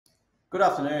Good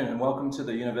afternoon and welcome to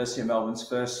the University of Melbourne's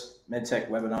first MedTech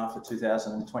webinar for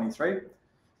 2023.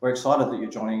 We're excited that you're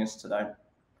joining us today.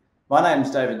 My name is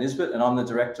David Nisbet and I'm the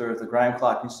Director of the Graham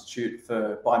Clark Institute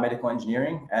for Biomedical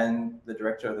Engineering and the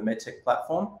Director of the MedTech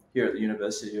platform here at the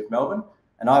University of Melbourne,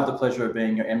 and I have the pleasure of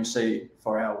being your MC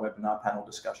for our webinar panel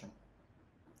discussion.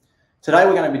 Today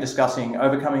we're going to be discussing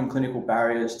overcoming clinical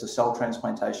barriers to cell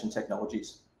transplantation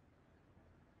technologies.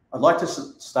 I'd like to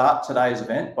start today's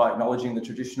event by acknowledging the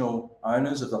traditional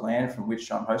owners of the land from which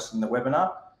I'm hosting the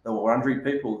webinar, the Wurundjeri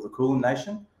people of the Kulin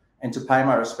Nation, and to pay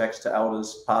my respects to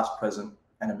elders past, present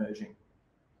and emerging.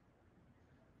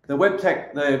 The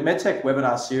MedTech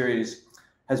webinar series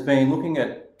has been looking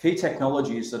at key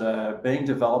technologies that are being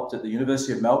developed at the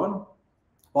University of Melbourne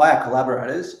by our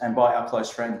collaborators and by our close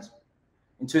friends.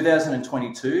 In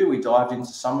 2022, we dived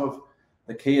into some of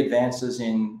the key advances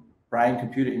in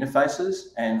brain-computer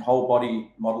interfaces and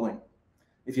whole-body modelling.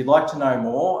 If you'd like to know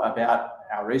more about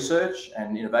our research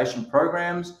and innovation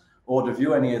programs or to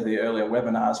view any of the earlier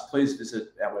webinars, please visit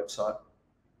our website.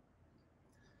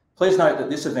 Please note that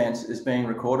this event is being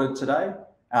recorded today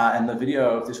and the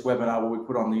video of this webinar will be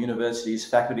put on the University's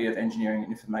Faculty of Engineering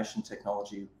and Information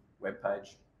Technology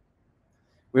webpage.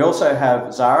 We also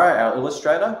have Zara, our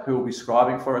illustrator, who will be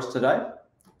scribing for us today.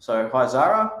 So hi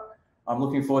Zara. I'm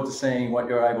looking forward to seeing what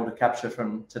you're able to capture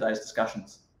from today's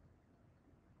discussions.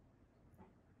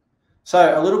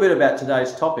 So a little bit about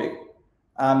today's topic.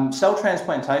 Cell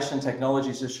transplantation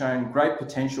technologies have shown great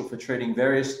potential for treating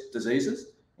various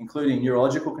diseases, including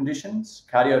neurological conditions,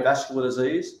 cardiovascular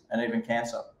disease, and even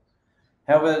cancer.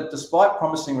 However, despite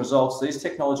promising results, these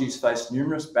technologies face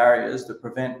numerous barriers that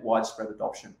prevent widespread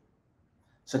adoption.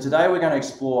 So today we're going to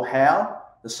explore how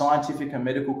the scientific and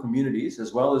medical communities,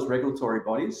 as well as regulatory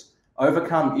bodies,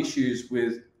 overcome issues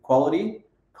with quality,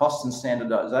 cost and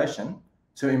standardization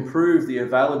to improve the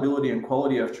availability and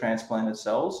quality of transplanted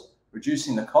cells,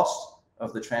 reducing the cost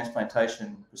of the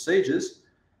transplantation procedures,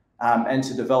 and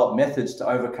to develop methods to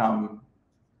overcome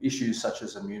issues such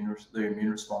as the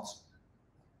immune response.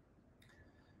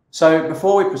 So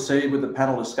before we proceed with the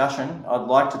panel discussion, I'd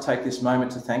like to take this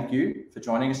moment to thank you for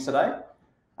joining us today.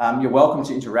 You're welcome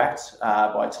to interact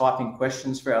by typing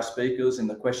questions for our speakers in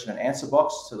the question and answer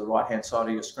box to the right-hand side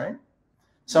of your screen.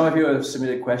 Some of you have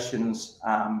submitted questions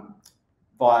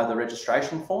via the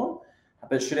registration form,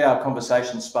 but should our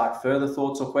conversation spark further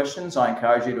thoughts or questions, I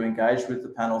encourage you to engage with the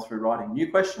panel through writing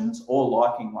new questions or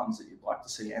liking ones that you'd like to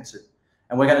see answered.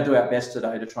 And we're going to do our best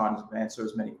today to try and answer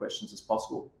as many questions as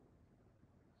possible.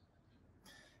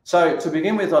 So to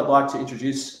begin with, I'd like to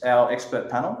introduce our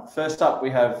expert panel. First up, we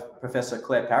have Professor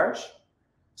Clare Parish.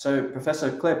 So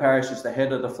Professor Clare Parish is the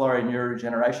head of the Florey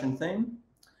neuroregeneration team.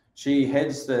 She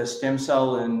heads the Stem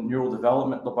Cell and Neural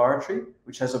Development Laboratory,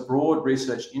 which has a broad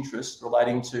research interest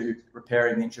relating to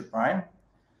repairing the injured brain.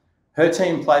 Her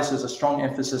team places a strong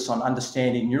emphasis on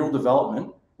understanding neural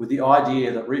development with the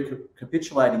idea that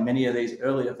recapitulating many of these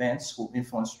early events will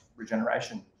influence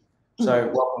regeneration.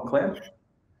 So welcome, Clare.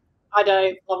 Hi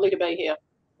Dave, lovely to be here.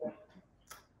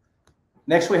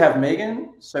 Next we have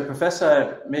Megan. So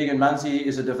Professor Megan Munsey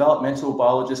is a developmental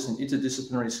biologist and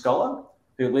interdisciplinary scholar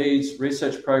who leads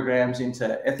research programs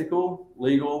into ethical,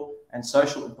 legal and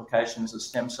social implications of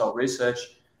stem cell research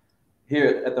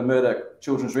here at the Murdoch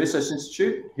Children's Research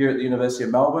Institute here at the University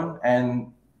of Melbourne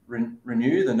and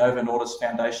Renew, the Novo Nordisk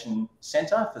Foundation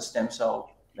Centre for Stem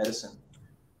Cell Medicine.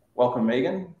 Welcome,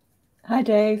 Megan. Hi,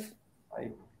 Dave.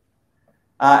 Hi.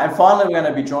 And finally, we're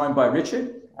going to be joined by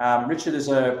Richard. Richard is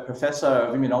a professor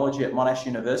of immunology at Monash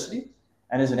University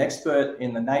and is an expert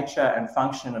in the nature and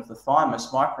function of the thymus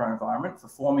microenvironment for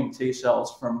forming T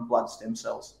cells from blood stem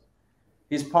cells.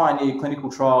 He's pioneered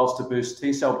clinical trials to boost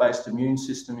T cell-based immune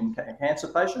system in cancer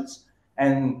patients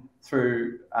and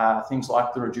through things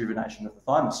like the rejuvenation of the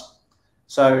thymus.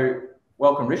 So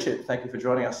welcome, Richard. Thank you for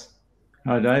joining us.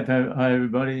 Hi, Dave. Hi,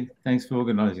 everybody. Thanks for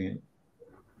organising it.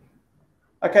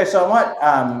 Okay, so I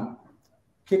might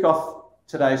kick off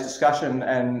today's discussion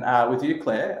and with you,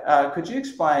 Clare. Could you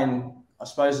explain, I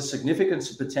suppose, the significance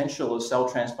and potential of cell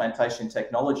transplantation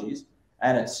technologies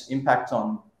and its impact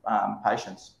on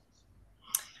patients?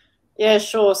 Yeah,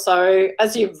 sure. So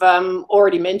as you've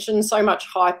already mentioned, so much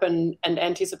hype and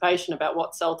anticipation about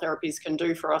what cell therapies can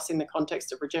do for us in the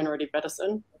context of regenerative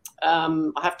medicine.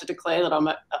 I have to declare that I'm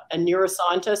a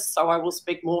neuroscientist, so I will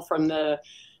speak more from the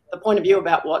point of view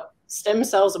about what stem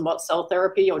cells and what cell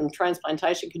therapy or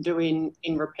transplantation can do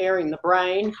in repairing the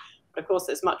brain. But of course,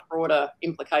 there's much broader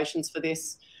implications for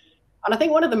this. And I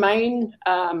think one of the main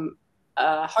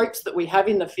hopes that we have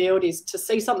in the field is to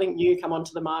see something new come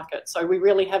onto the market. So we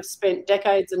really have spent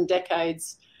decades and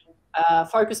decades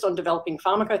focused on developing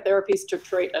pharmacotherapies to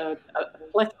treat a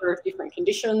plethora of different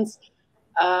conditions.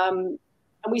 And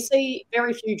we see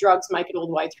very few drugs make it all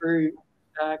the way through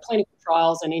clinical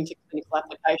trials and into clinical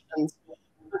applications.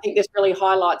 I think this really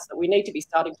highlights that we need to be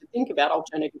starting to think about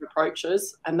alternative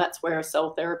approaches, and that's where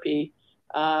cell therapy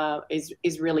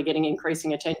is really getting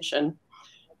increasing attention.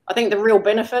 I think the real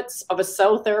benefits of a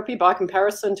cell therapy by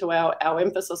comparison to our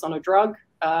emphasis on a drug,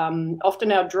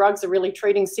 often our drugs are really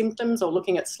treating symptoms or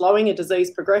looking at slowing a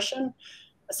disease progression.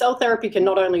 A cell therapy can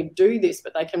not only do this,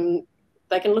 but they can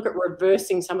look at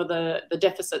reversing some of the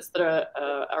deficits that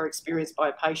are experienced by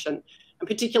a patient. And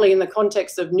particularly in the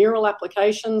context of neural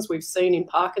applications, we've seen in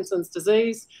Parkinson's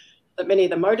disease that many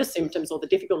of the motor symptoms or the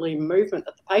difficulty in movement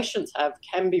that the patients have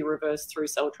can be reversed through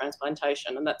cell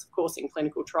transplantation. And that's, of course, in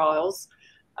clinical trials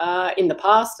in the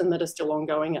past and that are still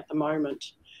ongoing at the moment.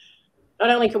 Not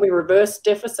only can we reverse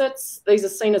deficits, these are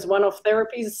seen as one-off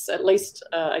therapies, at least,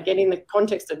 again, in the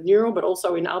context of neural, but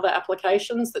also in other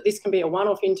applications, that this can be a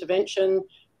one-off intervention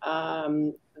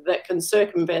that can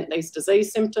circumvent these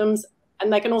disease symptoms.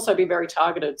 And they can also be very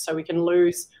targeted, so we can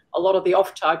lose a lot of the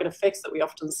off-target effects that we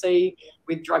often see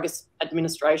with drug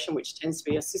administration, which tends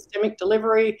to be a systemic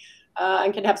delivery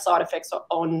and can have side effects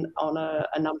on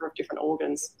a number of different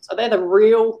organs. So they're the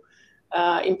real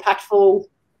impactful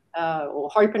or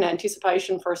hope and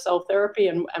anticipation for a cell therapy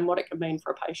and what it can mean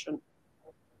for a patient.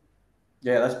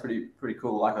 Yeah, that's pretty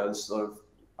cool, like a sort of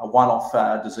a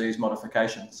one-off disease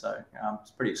modification. So it's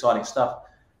pretty exciting stuff.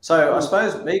 So I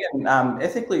suppose, Megan,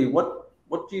 ethically,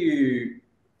 what do you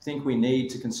think we need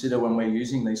to consider when we're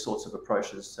using these sorts of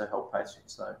approaches to help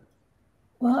patients? So,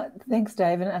 well, thanks,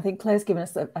 Dave. And I think Claire's given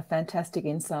us a fantastic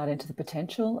insight into the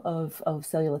potential of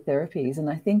cellular therapies. And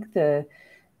I think the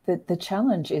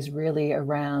challenge is really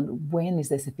around when is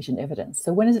there sufficient evidence?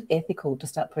 So when is it ethical to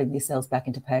start putting these cells back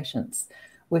into patients?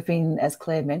 We've been, as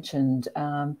Claire mentioned,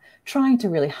 trying to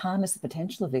really harness the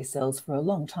potential of these cells for a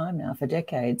long time now, for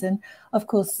decades. And of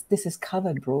course, this is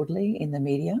covered broadly in the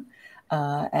media.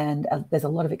 And there's a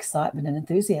lot of excitement and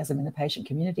enthusiasm in the patient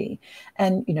community,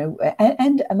 and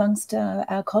and amongst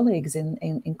our colleagues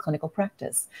in clinical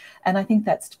practice. And I think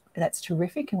that's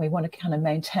terrific, and we want to kind of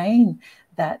maintain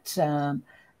that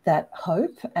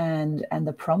hope and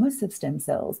the promise of stem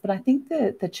cells. But I think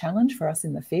the challenge for us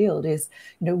in the field is,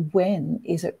 when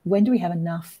do we have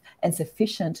enough and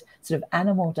sufficient sort of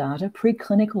animal data,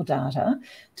 preclinical data,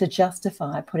 to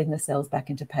justify putting the cells back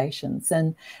into patients?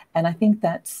 And I think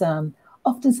that's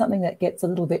often something that gets a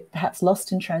little bit perhaps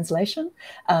lost in translation,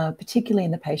 particularly in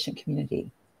the patient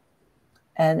community.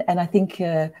 And I think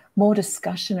more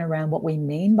discussion around what we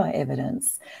mean by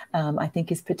evidence, I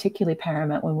think, is particularly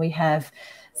paramount when we have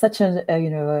such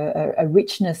a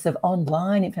richness of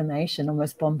online information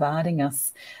almost bombarding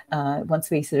us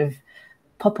once we sort of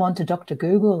pop onto Dr.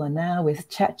 Google, and now with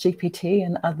ChatGPT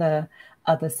and other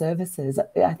services.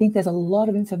 I think there's a lot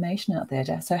of information out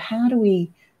there. So how do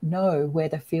we know where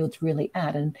the field's really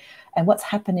at, and what's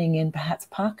happening in perhaps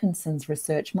Parkinson's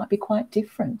research might be quite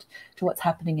different to what's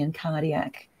happening in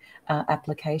cardiac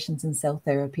applications in cell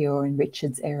therapy or in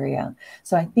Richard's area.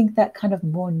 So I think that kind of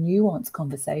more nuanced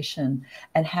conversation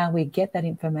and how we get that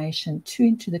information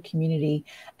into the community,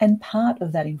 and part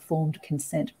of that informed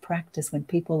consent practice when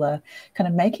people are kind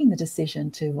of making the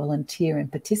decision to volunteer and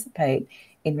participate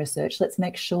in research, let's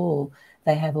make sure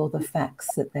they have all the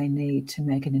facts that they need to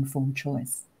make an informed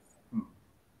choice.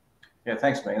 Yeah,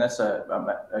 thanks, Megan. That's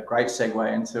a great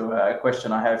segue into a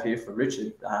question I have here for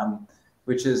Richard,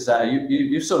 which is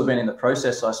you've sort of been in the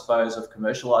process, I suppose, of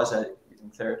commercialising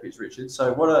therapies, Richard.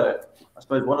 So what are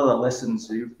the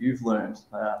lessons you've learned,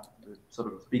 the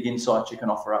sort of big insights you can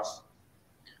offer us?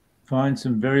 Find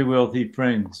some very wealthy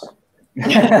friends.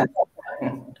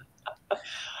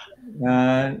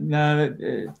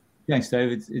 Thanks,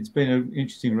 Dave. It's been an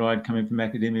interesting ride coming from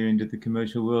academia into the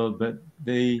commercial world, but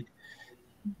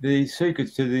the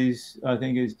secrets to these, I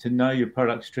think, is to know your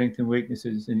product strengths and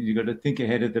weaknesses, and you've got to think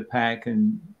ahead of the pack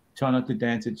and try not to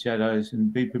dance at shadows,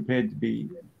 and be prepared to be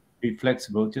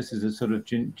flexible, just as a sort of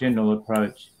general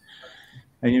approach.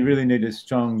 And you really need a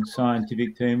strong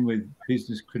scientific team with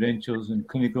business credentials and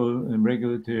clinical and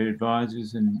regulatory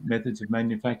advisors and methods of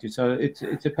manufacture. So it's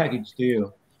a package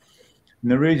deal. And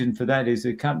the reason for that is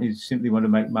that companies simply want to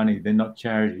make money. They're not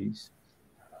charities.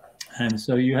 And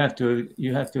so you have to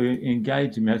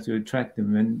engage them, you have to attract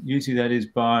them. And usually that is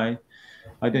by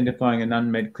identifying an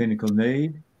unmet clinical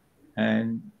need.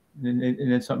 And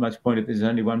it's not much point if there's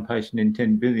only one patient in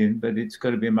 10 billion, but it's got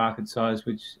to be a market size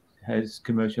which has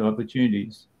commercial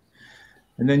opportunities.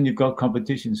 And then you've got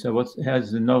competition. So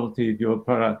how's the novelty of your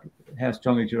product? How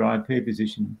strong is your IP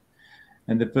position?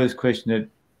 And the first question that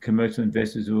commercial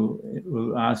investors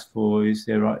will ask for is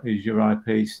your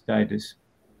IP status.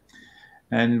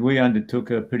 And we undertook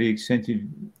a pretty extensive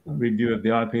review of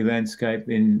the IP landscape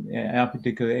in our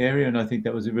particular area, and I think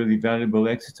that was a really valuable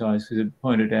exercise because it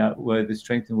pointed out where the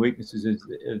strengths and weaknesses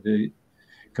of the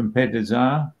competitors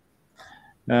are.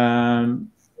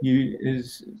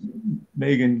 As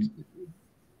Megan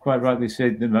quite rightly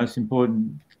said, the most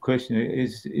important question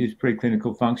is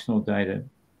preclinical functional data.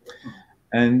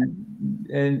 And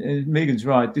Megan's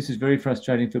right, this is very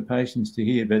frustrating for patients to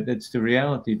hear, but that's the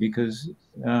reality because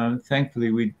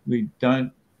thankfully we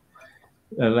don't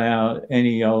allow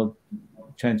any old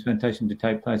transplantation to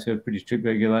take place. We have pretty strict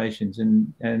regulations,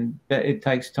 and that it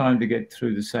takes time to get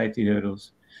through the safety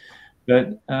hurdles.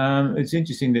 But it's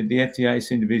interesting that the FDA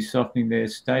seem to be softening their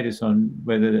status on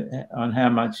how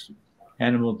much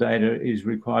animal data is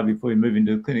required before you move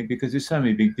into the clinic, because there's so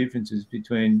many big differences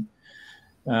between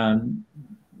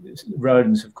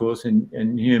rodents, of course,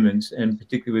 and humans, and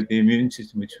particularly with the immune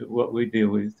system, which is what we deal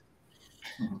with.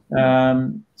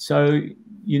 So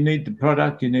you need the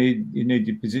product, you need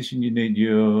your position, you need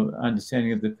your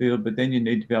understanding of the field, but then you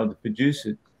need to be able to produce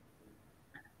it.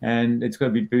 And it's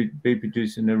got to be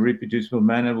produced in a reproducible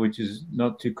manner, which is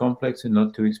not too complex and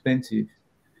not too expensive.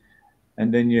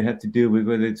 And then you have to deal with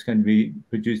whether it's going to be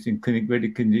produced in clinic-ready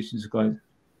conditions like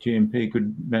GMP,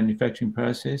 good manufacturing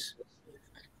process.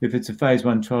 If it's a phase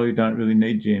 1 trial, you don't really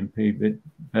need GMP,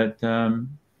 but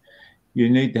you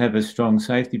need to have a strong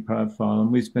safety profile.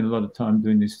 And we spend a lot of time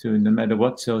doing this too. And no matter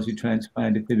what cells you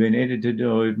transplant, if they've been edited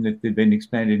or even if they've been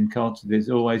expanded in culture,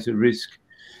 there's always a risk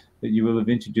that you will have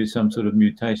introduced some sort of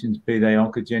mutations, be they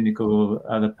oncogenic or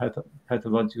other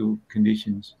pathological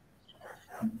conditions.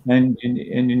 And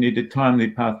you need a timely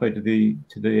pathway to the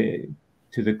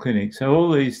clinic. So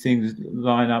all these things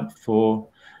line up for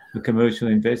the commercial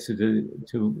investor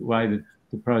to weigh the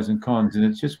pros and cons. And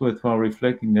it's just worthwhile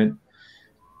reflecting that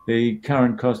the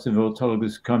current cost of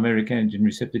autologous chimeric antigen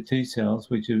receptor T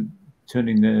cells, which are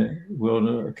turning the world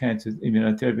of cancer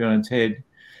immunotherapy on its head,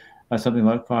 are something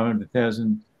like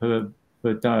 500,000 per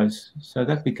dose. So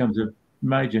that becomes a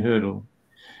major hurdle.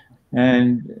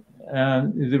 And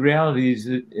the reality is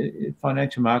that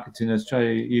financial markets in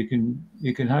Australia, you can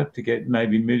hope to get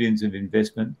maybe millions of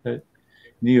investment, but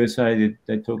in the USA,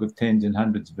 they talk of tens and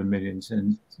hundreds of millions.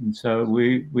 And so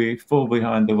we fall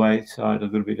behind the wayside a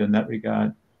little bit in that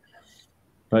regard.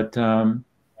 But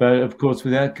of course,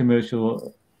 without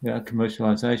commercialization,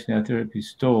 our therapies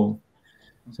stall.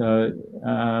 So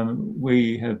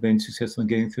we have been successful in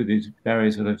getting through these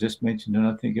barriers that I've just mentioned, and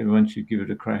I think everyone should give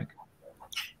it a crack.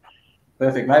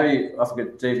 Perfect. Maybe I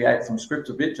could deviate from script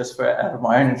a bit just out of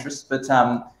my own interest, but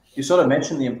you sort of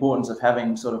mentioned the importance of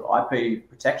having sort of IP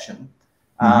protection.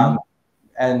 And,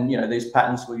 these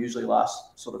patents will usually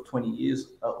last sort of 20 years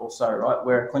or so, right?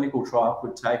 Where a clinical trial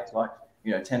could take like,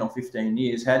 10 or 15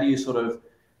 years. How do you sort of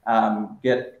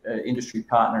get an industry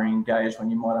partner engaged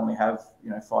when you might only have,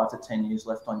 5 to 10 years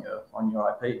left on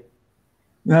your IP?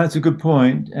 No, that's a good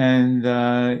point. And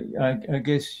I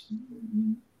guess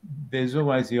there's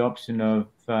always the option of,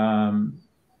 I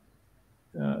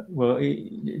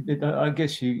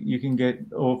guess you can get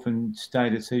orphan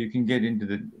status, so you can get into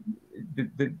the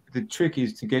trick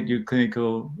is to get your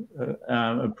clinical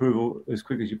approval as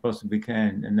quick as you possibly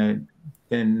can, and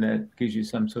then that gives you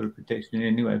some sort of protection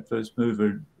anyway, first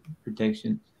mover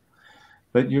protection.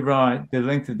 But you're right, the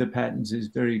length of the patents is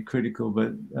very critical,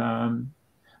 but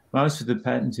most of the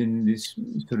patents in this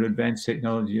sort of advanced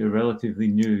technology are relatively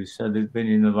new, so they've been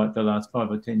in the last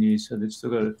 5 or 10 years, so they've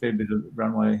still got a fair bit of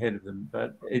runway ahead of them,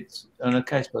 but it's on a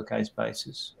case-by-case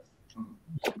basis.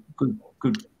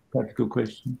 Good practical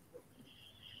question.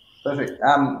 Perfect.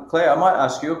 Claire, I might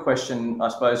ask you a question, I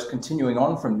suppose, continuing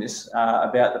on from this,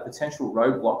 about the potential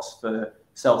roadblocks for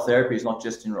cell therapies, not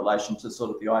just in relation to sort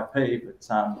of the IP, but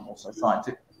also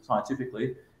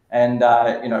scientifically. And,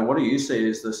 what do you see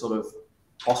as the sort of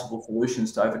possible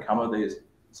solutions to overcome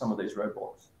some of these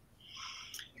roadblocks?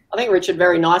 I think Richard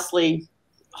very nicely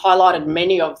highlighted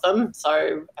many of them.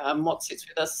 So what sits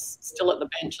with us still at the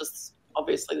bench is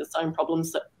obviously the same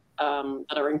problems that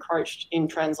are encroached in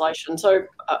translation. So,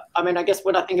 I guess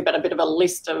when I think about a bit of a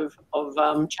list of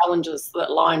challenges that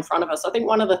lie in front of us, I think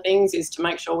one of the things is to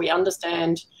make sure we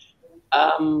understand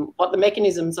what the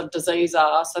mechanisms of disease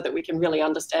are so that we can really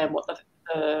understand what the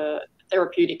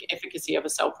therapeutic efficacy of a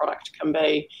cell product can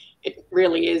be. It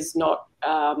really is not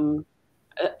a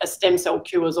stem cell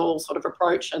cures all sort of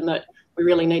approach, and that we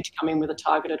really need to come in with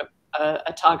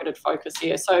a targeted focus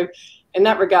here. So in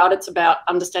that regard, it's about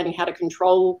understanding how to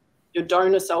control your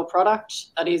donor cell product,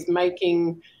 that is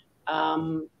making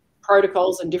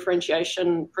protocols and differentiation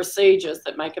procedures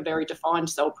that make a very defined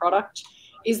cell product.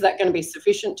 Is that going to be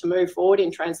sufficient to move forward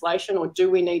in translation, or do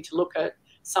we need to look at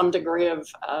some degree of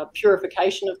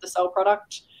purification of the cell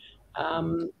product?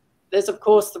 There's, of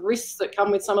course, the risks that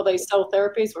come with some of these cell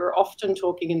therapies. We're often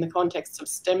talking in the context of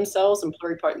stem cells and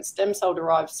pluripotent stem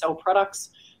cell-derived cell products.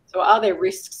 So are there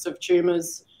risks of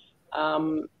tumours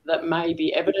that may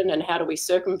be evident, and how do we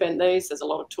circumvent these? There's a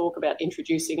lot of talk about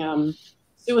introducing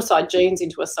suicide genes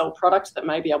into a cell product that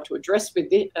may be able to address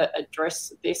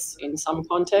this in some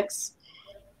contexts.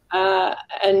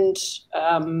 In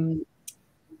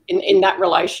that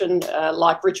relation,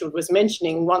 like Richard was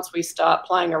mentioning, once we start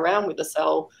playing around with the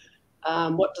cell,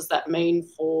 what does that mean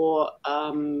for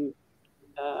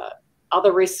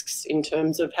other risks in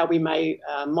terms of how we may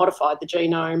modify the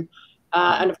genome?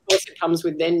 And of course, it comes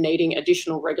with then needing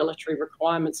additional regulatory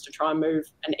requirements to try and move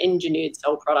an engineered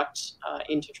cell product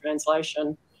into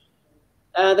translation.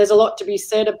 There's a lot to be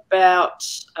said about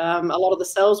a lot of the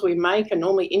cells we make are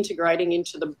normally integrating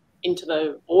into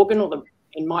the organ, or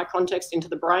in my context, into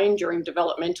the brain during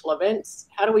developmental events.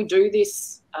 How do we do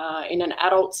this in an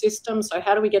adult system? So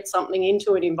how do we get something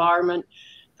into an environment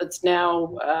that's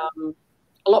now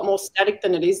a lot more static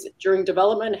than it is during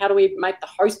development? How do we make the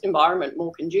host environment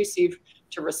more conducive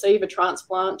to receive a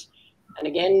transplant? And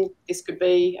again, this could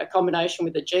be a combination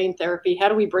with a gene therapy. How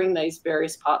do we bring these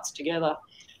various parts together?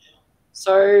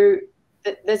 So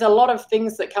there's a lot of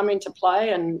things that come into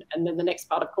play, and then the next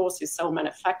part, of course, is cell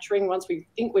manufacturing. Once we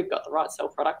think we've got the right cell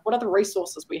product, what are the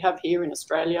resources we have here in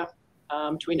Australia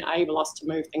to enable us to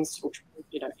move things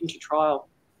into trial?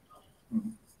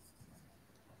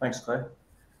 Thanks, Claire.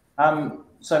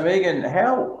 So Megan,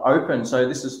 how open, so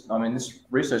this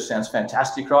research sounds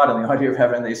fantastic, right? And the idea of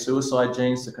having these suicide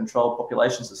genes to control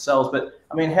populations of cells, but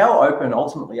I mean, how open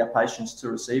ultimately are patients to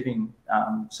receiving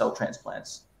cell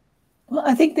transplants? Well,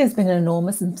 I think there's been an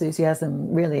enormous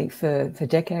enthusiasm really for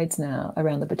decades now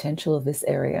around the potential of this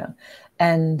area.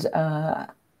 And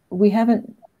we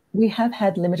have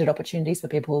had limited opportunities for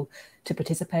people to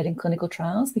participate in clinical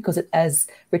trials because, as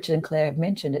Richard and Claire have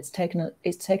mentioned, it's taken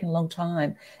a long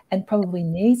time, and probably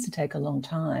needs to take a long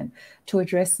time, to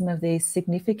address some of these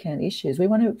significant issues. We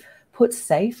want to put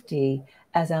safety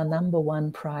as our number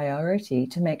one priority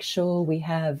to make sure we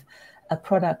have a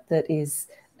product that is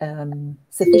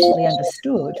sufficiently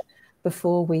understood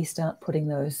before we start putting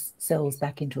those cells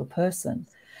back into a person.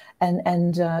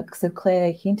 And so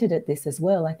Claire hinted at this as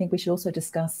well. I think we should also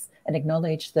discuss and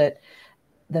acknowledge that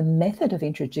the method of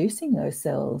introducing those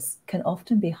cells can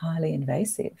often be highly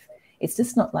invasive. It's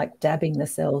just not like dabbing the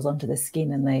cells onto the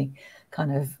skin and they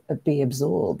kind of be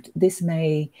absorbed. This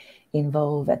may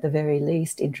involve, at the very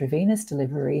least, intravenous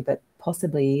delivery, but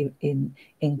possibly in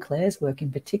Claire's work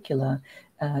in particular,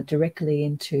 directly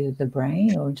into the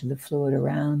brain or into the fluid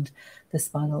around the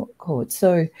spinal cord.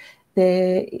 So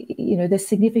there's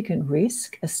significant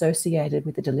risk associated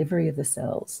with the delivery of the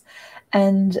cells.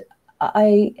 And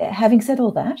having said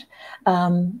all that,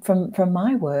 from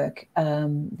my work,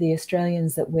 the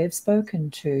Australians that we've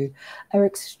spoken to are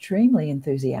extremely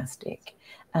enthusiastic.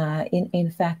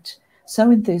 In fact, so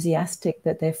enthusiastic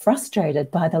that they're frustrated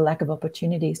by the lack of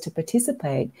opportunities to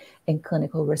participate in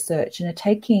clinical research, and are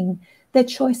taking their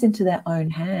choice into their own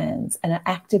hands and are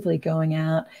actively going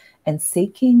out and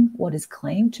seeking what is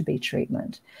claimed to be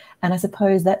treatment. And I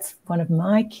suppose that's one of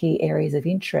my key areas of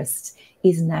interest,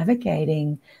 is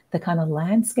navigating the kind of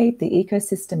landscape, the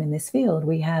ecosystem in this field.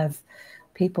 We have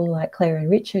people like Claire and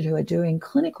Richard who are doing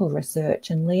clinical research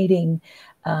and looking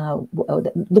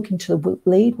to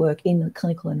lead work in the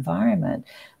clinical environment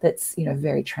that's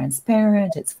very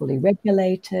transparent, it's fully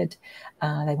regulated,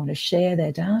 they want to share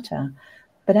their data.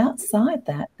 But outside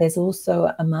that, there's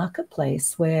also a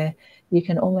marketplace where you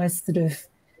can almost sort of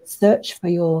search for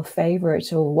your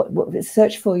favorite, or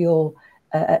search for your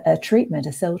a treatment,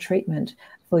 a cell treatment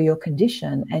for your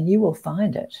condition, and you will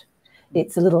find it.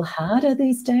 It's a little harder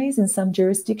these days in some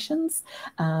jurisdictions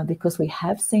because we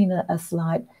have seen a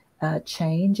slight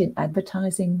change in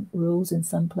advertising rules in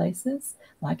some places,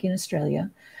 like in Australia.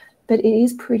 But it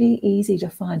is pretty easy to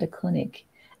find a clinic,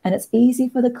 and it's easy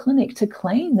for the clinic to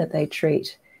claim that they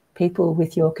treat people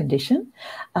with your condition,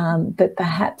 but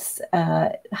perhaps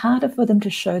harder for them to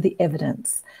show the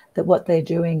evidence that what they're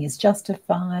doing is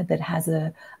justified, that has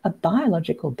a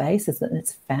biological basis, and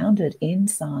it's founded in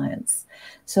science.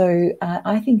 So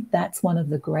I think that's one of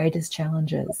the greatest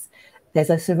challenges. There's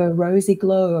a sort of a rosy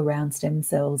glow around stem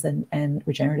cells and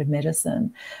regenerative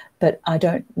medicine, but I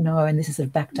don't know, and this is sort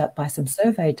of backed up by some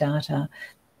survey data,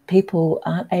 people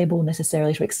aren't able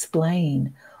necessarily to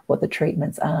explain what the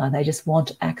treatments are. They just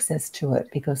want access to it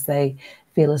because they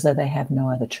feel as though they have no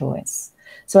other choice.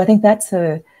 So I think that's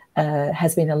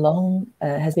has been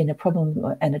a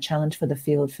problem and a challenge for the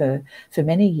field for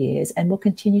many years, and will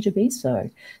continue to be so.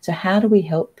 So how do we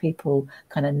help people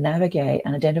kind of navigate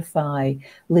and identify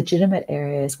legitimate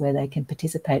areas where they can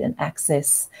participate and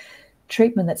access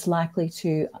treatment that's likely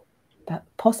to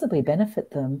possibly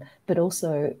benefit them, but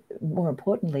also, more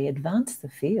importantly, advance the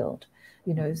field?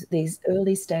 You know, these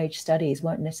early stage studies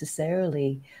won't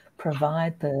necessarily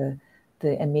provide the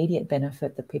immediate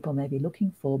benefit that people may be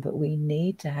looking for, but we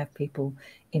need to have people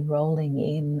enrolling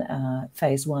in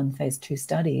phase 1, phase 2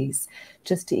 studies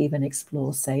just to even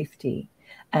explore safety.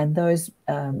 And those,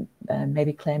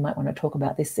 maybe Claire might want to talk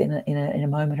about this in a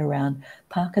moment around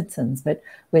Parkinson's, but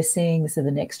we're seeing sort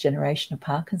of the next generation of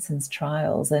Parkinson's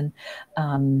trials, and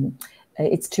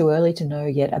it's too early to know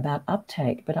yet about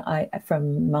uptake. But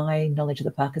from my knowledge of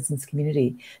the Parkinson's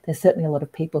community, there's certainly a lot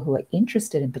of people who are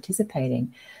interested in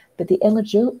participating, but the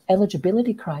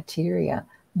eligibility criteria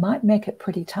might make it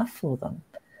pretty tough for them.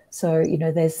 So, you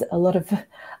know, there's a lot of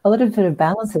sort of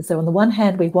balances. So on the one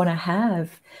hand, we want to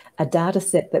have a data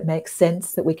set that makes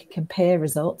sense, that we can compare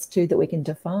results to, that we can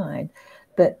define.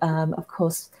 But of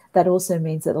course, that also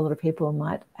means that a lot of people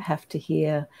might have to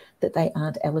hear that they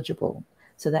aren't eligible.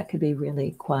 So that could be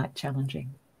really quite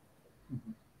challenging.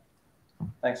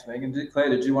 Thanks, Megan. Claire,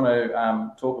 did you want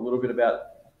to talk a little bit about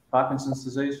Parkinson's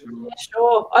disease? Yeah,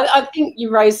 sure. I think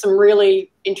you raised some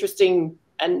really interesting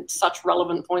and such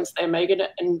relevant points there, Megan.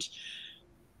 And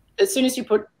as soon as you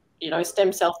put, you know,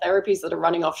 stem cell therapies that are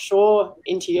running offshore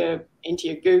into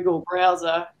your Google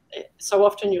browser, so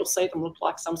often you'll see them look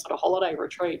like some sort of holiday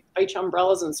retreat, beach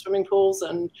umbrellas and swimming pools,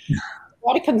 and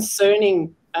quite a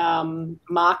concerning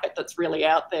market that's really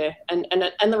out there. And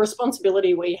the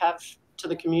responsibility we have to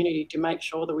the community to make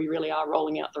sure that we really are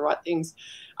rolling out the right things.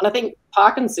 And I think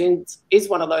Parkinson's is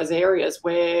one of those areas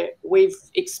where we've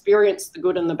experienced the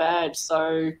good and the bad.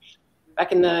 So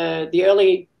back in the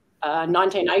early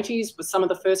 1980s, with some of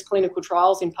the first clinical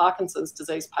trials in Parkinson's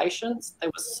disease patients, there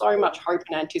was so much hope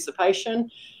and anticipation.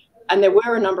 And there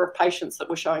were a number of patients that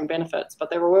were showing benefits,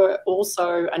 but there were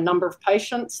also a number of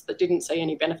patients that didn't see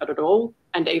any benefit at all,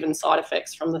 and even side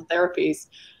effects from the therapies.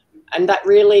 And that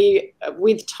really,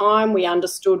 with time, we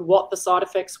understood what the side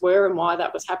effects were and why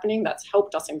that was happening. That's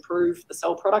helped us improve the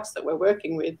cell products that we're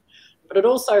working with. But it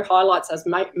also highlights, as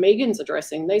Megan's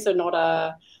addressing, these are not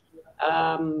a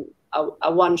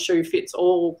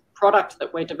one-shoe-fits-all product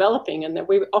that we're developing, and that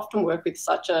we often work with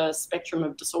such a spectrum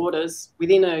of disorders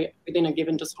within a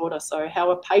given disorder. So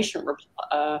how a patient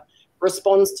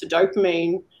responds to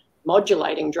dopamine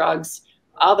modulating drugs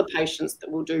are the patients that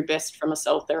will do best from a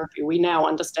cell therapy. We now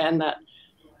understand that.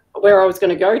 But where I was going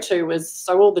to go to was,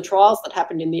 so all the trials that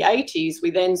happened in the 80s,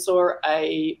 we then saw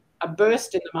a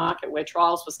burst in the market where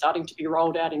trials were starting to be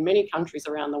rolled out in many countries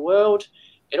around the world.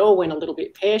 It all went a little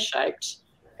bit pear-shaped,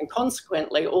 and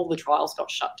consequently, all the trials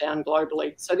got shut down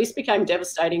globally. So this became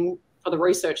devastating for the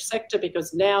research sector,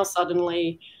 because now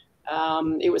suddenly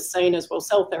it was seen as, well,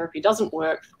 cell therapy doesn't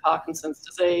work for Parkinson's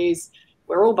disease.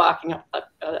 We're all barking up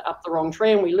the wrong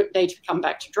tree, and we need to come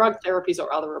back to drug therapies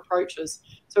or other approaches.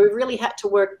 So we really had to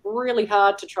work really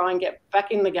hard to try and get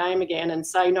back in the game again and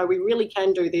say, no, we really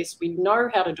can do this. We know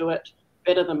how to do it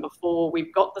better than before.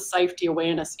 We've got the safety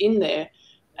awareness in there,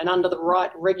 and under the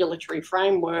right regulatory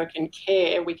framework and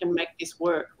care, we can make this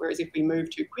work. Whereas if we move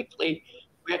too quickly,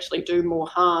 we actually do more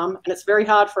harm. And it's very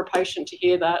hard for a patient to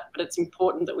hear that, but it's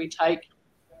important that we take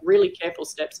really careful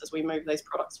steps as we move these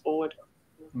products forward.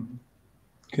 Mm-hmm.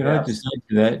 Could I just add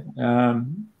to that?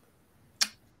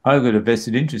 I've got a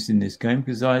vested interest in this game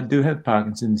because I do have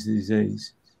Parkinson's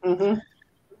disease. Mm-hmm.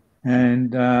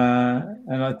 And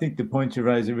I think the points you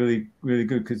raise are really, really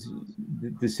good, because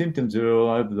the symptoms are all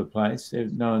over the place.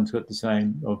 No one's got the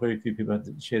same, or very few people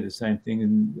share the same thing.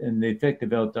 And the effect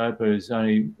of L-DOPA is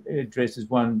only addresses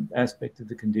one aspect of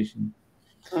the condition.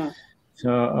 Mm.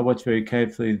 So I watch very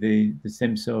carefully the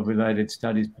stem cell related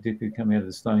studies, particularly coming out of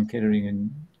the Sloan Kettering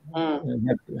and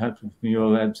hopefully from your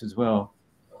labs as well.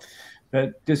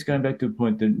 But just going back to a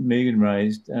point that Megan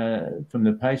raised, from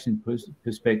the patient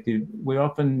perspective, we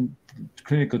often,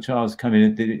 clinical trials come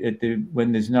in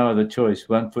when there's no other choice,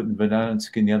 one foot in the banana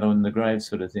skin, the other one in the grave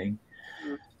sort of thing.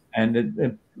 And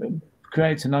it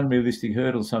creates an unrealistic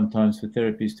hurdle sometimes for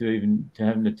therapies to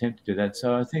have an attempt to do that.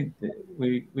 So I think that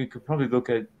we could probably look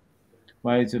at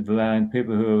ways of allowing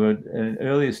people who are at an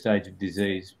earlier stage of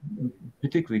disease,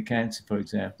 particularly cancer, for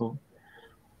example,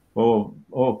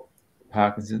 or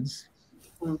Parkinson's,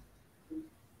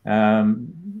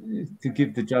 to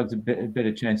give the drugs a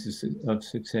better chance of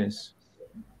success.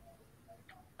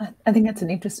 I think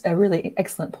that's a really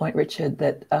excellent point, Richard,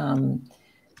 that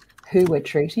who we're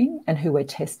treating and who we're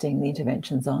testing the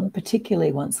interventions on,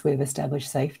 particularly once we've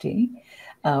established safety,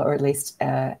 or at least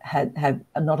have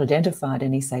not identified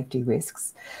any safety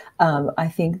risks. I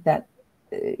think that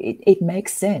it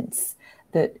makes sense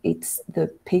that it's the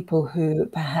people who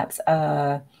perhaps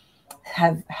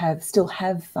still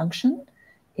have function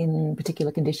in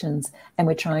particular conditions, and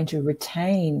we're trying to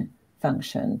retain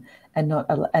function and not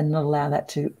allow that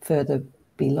to further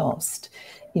be lost.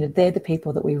 They're the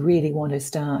people that we really want to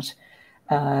start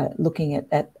looking at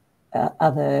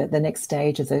the next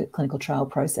stage of the clinical trial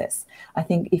process. I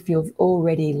think if you've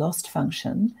already lost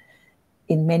function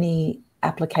in many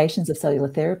applications of cellular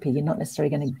therapy, you're not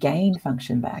necessarily going to gain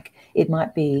function back. It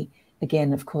might be,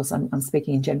 again, of course, I'm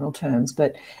speaking in general terms,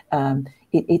 but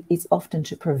it's often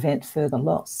to prevent further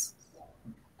loss.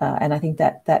 And I think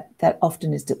that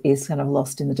often is kind of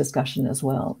lost in the discussion as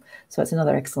well. So it's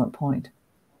another excellent point.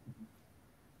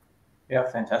 Yeah,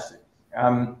 fantastic.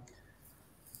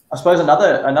 I suppose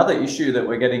another issue that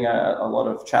we're getting a lot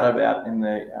of chat about in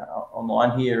the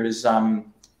online here is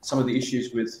some of the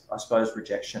issues with, I suppose,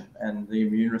 rejection and the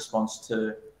immune response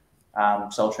to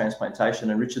cell transplantation.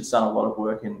 And Richard's done a lot of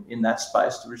work in that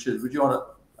space. Richard, would you want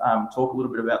to talk a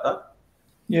little bit about that?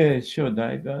 Yeah, sure,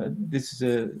 Dave. This is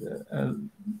a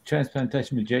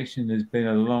transplantation rejection. There's been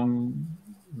a long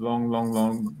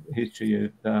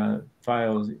history of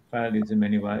failures in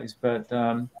many ways. But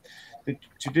the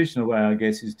traditional way, I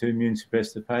guess, is to immune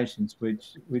suppress the patients,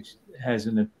 which has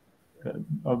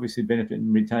obviously benefit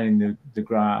in retaining the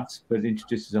grafts, but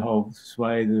introduces a whole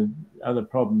swathe of other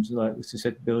problems like the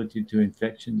susceptibility to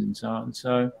infections and so on.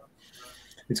 So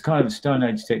it's kind of a Stone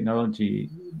Age technology,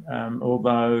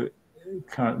 although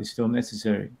currently still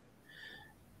necessary.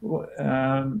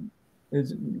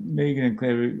 As Megan and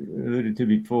Claire alluded to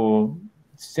before,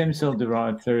 stem cell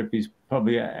derived therapies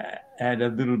probably add a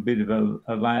little bit of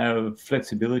a layer of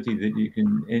flexibility that you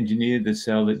can engineer the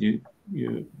cell that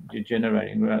you're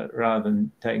generating, rather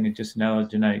than taking just an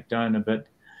allogeneic donor, but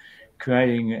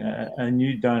creating a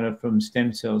new donor from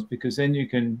stem cells, because then you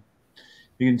can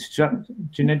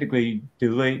genetically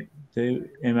delete the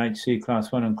MHC class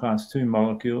 1 and class 2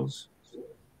 molecules,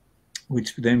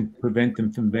 which then prevent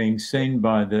them from being seen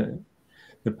by the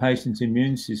patient's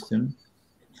immune system.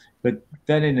 But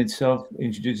that in itself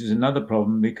introduces another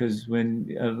problem, because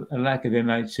when a lack of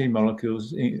MHC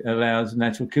molecules allows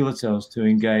natural killer cells to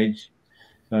engage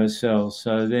those cells.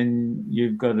 So then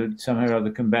you've got to somehow or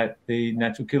other combat the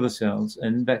natural killer cells,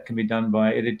 and that can be done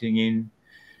by editing in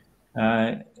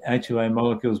HLA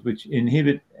molecules which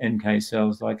inhibit NK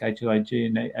cells like HLA-G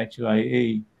and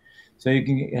HLA-E. So you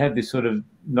can have this sort of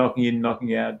knocking in,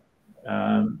 knocking out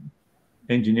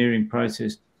engineering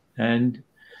process. And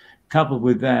coupled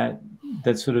with that,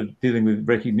 that's sort of dealing with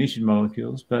recognition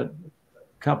molecules, but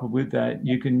coupled with that,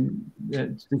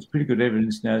 there's pretty good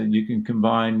evidence now that you can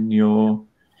combine your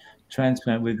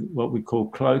transplant with what we call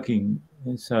cloaking.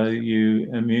 And so you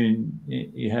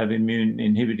have immune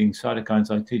inhibiting cytokines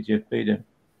like TGF-beta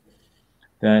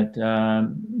that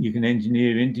you can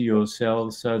engineer into your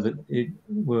cells so that it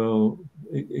will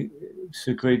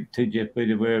secrete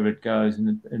TGF-beta wherever it goes,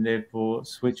 and therefore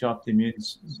switch off the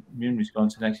immune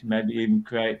response, and actually maybe even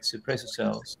create suppressor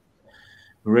cells,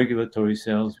 regulatory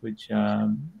cells, which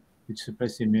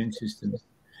suppress the immune system.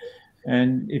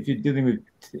 And if you're dealing with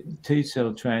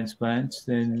T-cell transplants,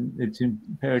 then it's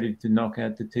imperative to knock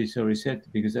out the T-cell receptor,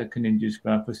 because that can induce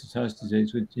graft-versus-host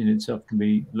disease, which in itself can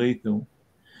be lethal.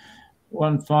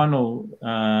 One final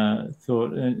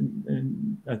thought,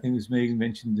 and I think as Megan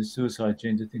mentioned, the suicide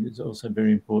genes, I think it's also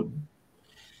very important.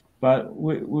 But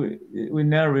we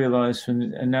now realise from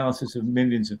the analysis of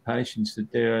millions of patients that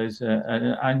there is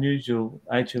an unusual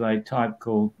HLA type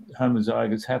called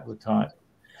homozygous haplotype.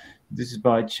 This is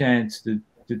by chance that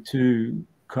the two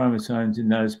chromosomes in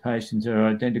those patients are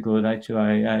identical at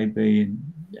HLA A, B,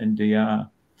 and DR.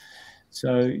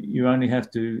 So you only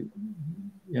have to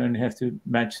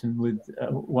match them with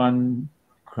one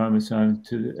chromosome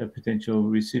to a potential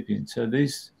recipient. So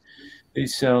these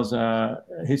cells are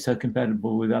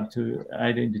histocompatible with up to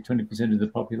 18 to 20% of the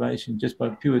population just by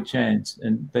pure chance,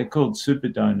 and they're called super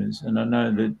donors. And I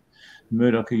know that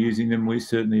Murdoch are using them. We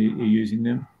certainly are using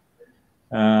them.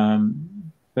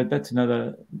 But that's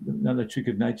another trick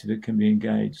of nature that can be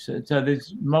engaged. So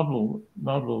there's multiple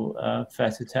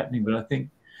facets happening, but I think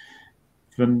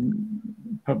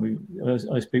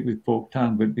I speak with forked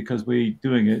tongue, but because we're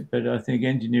doing it, but I think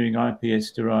engineering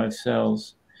iPS-derived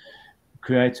cells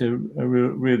creates a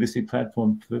realistic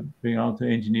platform for being able to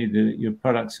engineer your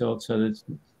product cell so that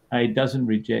A doesn't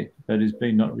reject, but is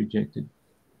B not rejected.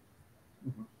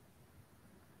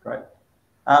 Great.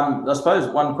 I suppose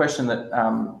one question that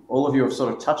all of you have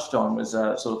sort of touched on was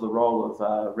sort of the role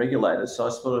of regulators. So I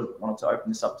sort of wanted to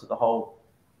open this up to the whole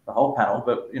panel.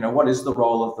 But what is the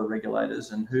role of the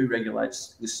regulators, and who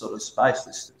regulates this sort of space,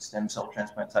 this stem cell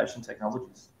transplantation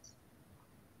technologies?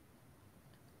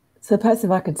 So perhaps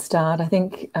if I could start, I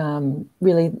think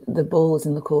really the ball is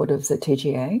in the court of the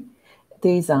TGA.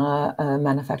 These are a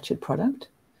manufactured product.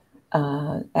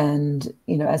 And,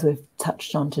 as we've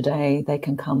touched on today, they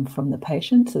can come from the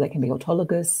patient. So they can be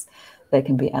autologous, they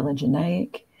can be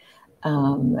allogeneic.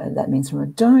 That means from a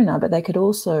donor, but they could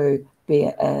also be,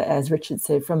 as Richard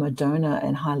said, from a donor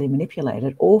and highly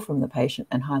manipulated, or from the patient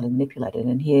and highly manipulated.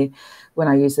 And here, when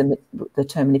I use the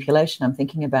term manipulation, I'm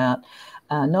thinking about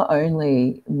not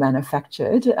only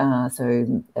manufactured,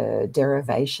 so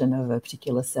derivation of a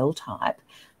particular cell type,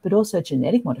 but also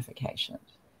genetic modification.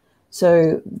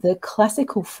 So the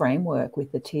classical framework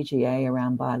with the TGA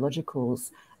around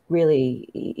biologicals really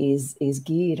is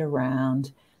geared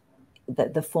around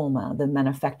the former, the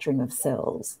manufacturing of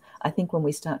cells. I think when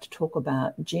we start to talk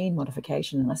about gene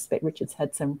modification, and I suspect Richard's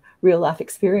had some real life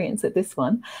experience at this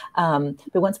one,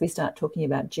 but once we start talking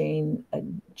about gene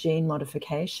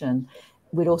modification,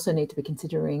 we'd also need to be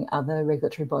considering other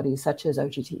regulatory bodies such as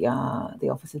OGTR, the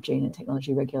Office of Gene and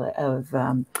Technology Regulator.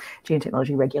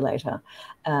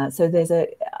 So there's a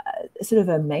sort of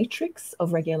a matrix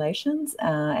of regulations,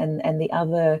 and the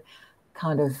other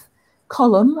kind of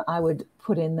column I would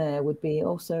put in there would be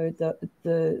also the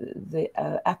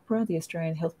APRA, the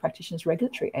Australian Health Practitioners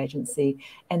Regulatory Agency,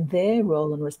 and their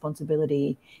role and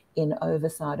responsibility in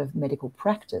oversight of medical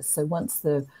practice. So once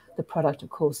the product, of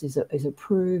course, is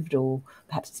approved, or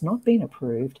perhaps it's not been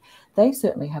approved, they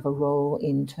certainly have a role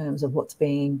in terms of what's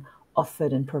being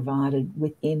offered and provided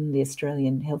within the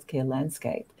Australian healthcare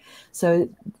landscape. So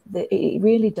it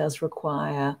really does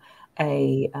require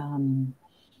a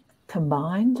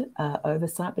combined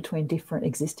oversight between different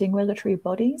existing regulatory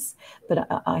bodies, but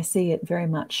I see it very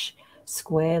much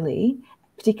squarely,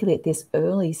 particularly at this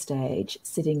early stage,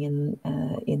 sitting in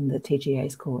the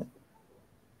TGA's court.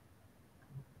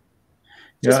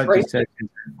 Yeah, I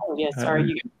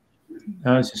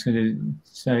was just going to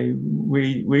say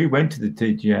we went to the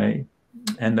TGA,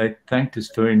 and they thanked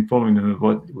us for informing them of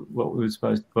what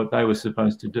they were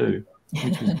supposed to do,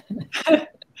 which was a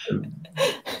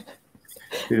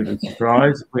bit of a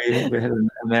surprise. We had an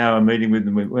hour meeting with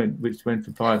them, which went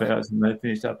for 5 hours, and they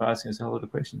finished up asking us a whole lot of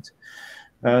questions.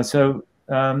 So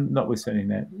notwithstanding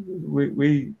that,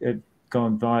 we have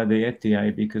gone via the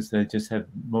FDA because they just have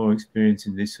more experience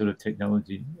in this sort of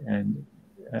technology, and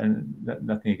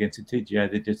nothing against the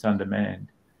TGA, they're just undermanned.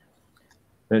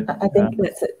 But I think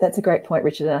that's a great point,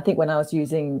 Richard. And I think when I was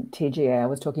using TGA, I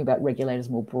was talking about regulators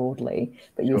more broadly,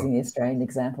 but using the Australian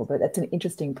example. But that's an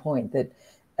interesting point that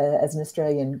as an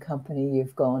Australian company,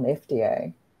 you've gone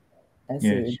FDA.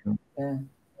 Sure.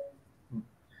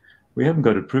 We haven't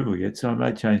got approval yet, so I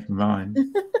may change my mind.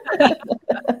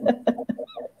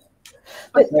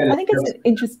 But I think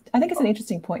it's an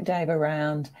interesting point, Dave,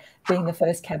 around being the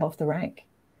first cab off the rank.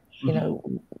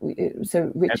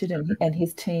 So Richard and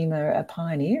his team are a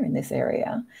pioneer in this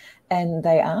area, and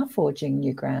they are forging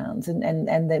new grounds. And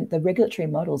the regulatory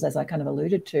models, as I kind of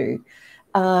alluded to,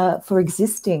 for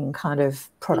existing kind of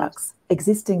products,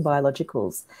 existing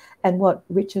biologicals. And what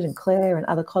Richard and Clare and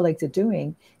other colleagues are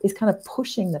doing is kind of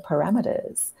pushing the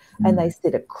parameters, and they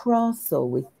sit across or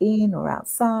within or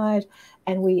outside.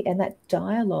 And that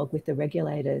dialogue with the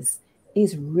regulators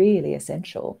is really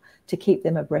essential to keep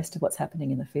them abreast of what's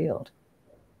happening in the field.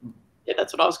 Yeah,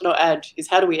 that's what I was going to add, is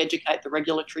how do we educate the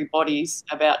regulatory bodies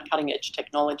about cutting edge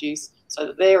technologies so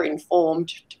that they're informed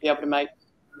to be able to make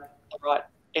the right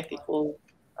ethical,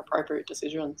 appropriate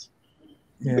decisions.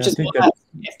 Yeah, which is why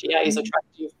FDA is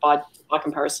attractive by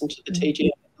comparison to the TGA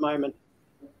at the moment.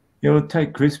 Yeah, well,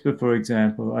 take CRISPR, for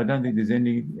example. I don't think there's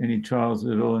any trials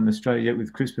at all in Australia yet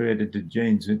with CRISPR-edited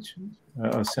genes, which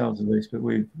ourselves at least, but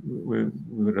we've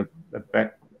got a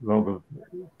backlog of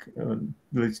at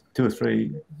least 2 or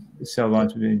 3 cell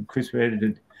lines within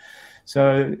CRISPR-edited.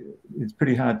 So it's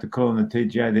pretty hard to call on the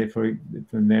TGA there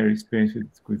from their experience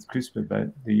with CRISPR,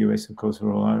 but the US, of course,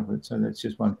 are all over it. So that's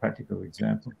just one practical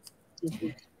example.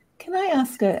 Can I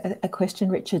ask a question,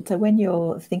 Richard? So when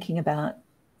you're thinking about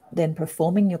then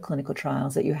performing your clinical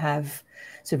trials that you have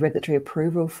sort of regulatory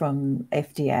approval from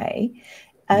FDA,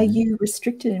 are you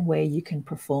restricted in where you can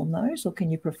perform those, or can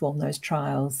you perform those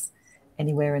trials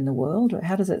anywhere in the world? Or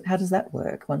how does that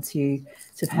work once you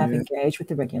sort of have engaged with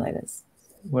the regulators?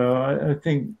 Well, I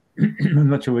think I'm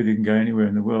not sure whether you can go anywhere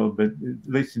in the world, but at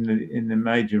least in the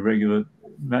major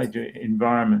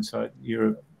environments like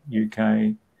Europe,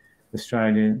 UK,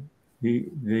 Australia, the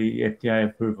FDA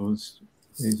approvals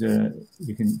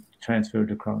you can transfer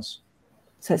it across.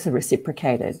 So it's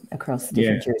reciprocated across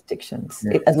different jurisdictions,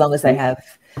 Yeah. as long as they have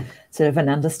sort of an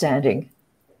understanding.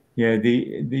 Yeah,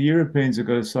 the Europeans have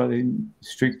got a slightly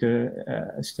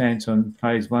stricter stance on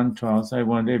phase 1 trials. They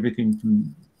want everything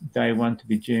from day one to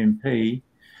be GMP,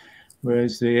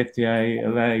 whereas the FDA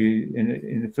allow you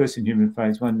in the first in human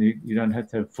phase 1, you don't have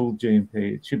to have full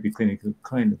GMP. It should be clinically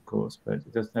clean, of course, but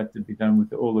it doesn't have to be done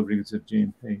with all the rigors of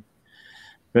GMP.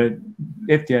 But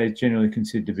FDA is generally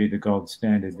considered to be the gold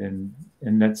standard, and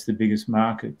that's the biggest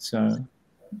market. So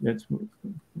that's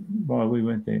why we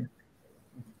went there.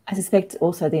 I suspect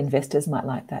also the investors might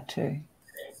like that too.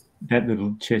 That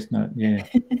little chestnut, yeah.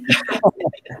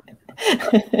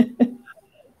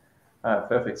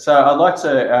 Perfect. So I'd like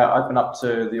to open up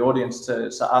to the audience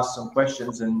to ask some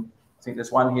questions, and I think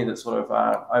there's one here that sort of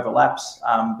overlaps,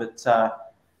 but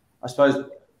I suppose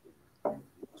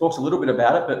talks a little bit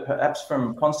about it, but perhaps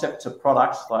from concept to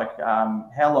product, like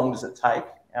how long does it take,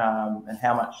 and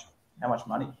how much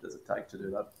money does it take to do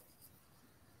that?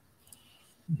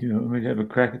 Do you want me to have a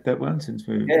crack at that one since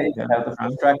we? Yeah, you can have the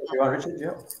first crack if you want, Richard.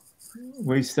 Yeah.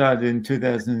 We started in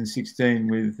 2016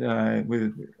 with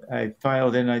a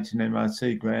failed NH and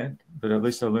MRC grant, but at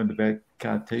least I learned about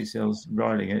CAR T cells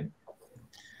writing it.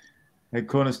 A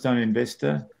cornerstone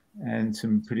investor and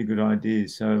some pretty good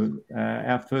ideas. So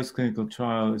our first clinical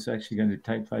trial is actually going to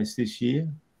take place this year.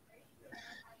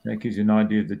 That gives you an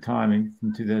idea of the timing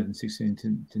from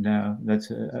 2016 to now. That's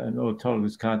an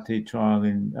autologous CAR T trial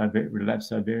in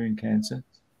relapsed ovarian cancer.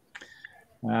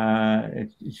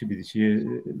 It should be this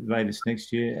year, latest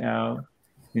next year. Our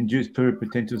induced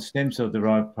pluripotential stem cell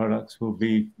derived products will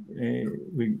be,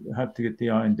 we hope to get the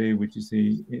IND, which is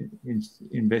the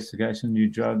investigation new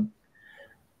drug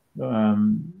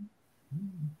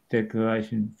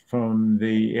declaration from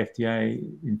the FDA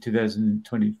in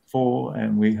 2024,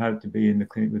 and we hope to be in the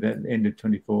clinic with that at the end of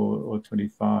 24 or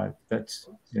 25. That's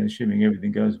assuming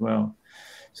everything goes well.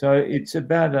 So it's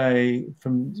about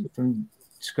from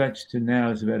scratch to now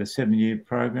is about a 7-year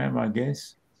program, I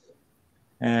guess.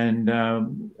 And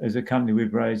as a company,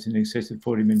 we've raised in excess of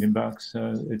 $40 million.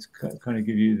 So it's kind of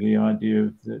give you the idea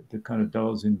of the kind of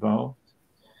dollars involved.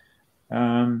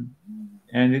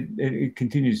 And it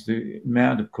continues to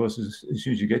mount, of course, as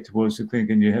soon as you get towards the clinic,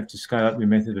 and you have to scale up your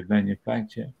method of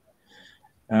manufacture.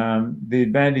 The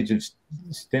advantage of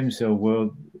stem cell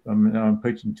world, I'm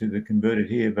preaching to the converted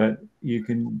here, but you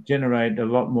can generate a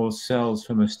lot more cells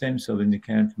from a stem cell than you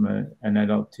can from an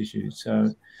adult tissue.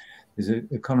 So there's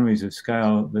economies of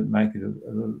scale that make it a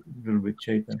little bit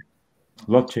cheaper,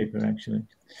 a lot cheaper actually.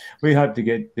 We hope to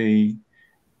get the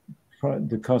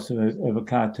cost of a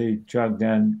CAR T drug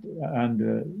down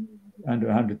under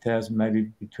 100,000, maybe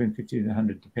between 50 and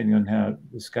 100, depending on how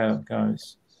the scale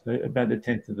goes. So about a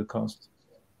tenth of the cost.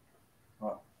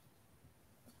 Right.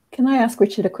 Can I ask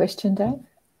Richard a question, Dave?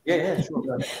 Yeah,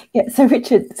 sure. Yeah. So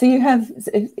Richard,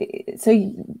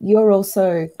 you're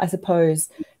also, I suppose,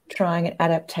 trying an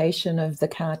adaptation of the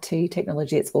CAR T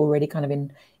technology. It's already kind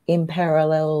of in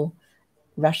parallel,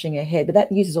 rushing ahead, but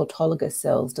that uses autologous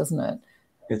cells, doesn't it?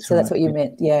 So that's what you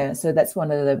meant, yeah. So that's one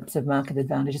of the sort of market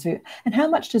advantages. And how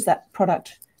much does that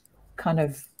product kind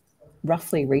of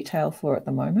roughly retail for at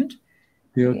the moment?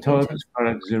 The autologous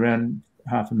product is around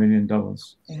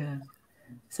 $500,000. Yeah.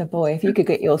 So boy, if you could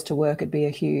get yours to work, it'd be a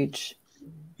huge.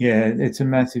 Yeah, it's a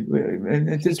massive.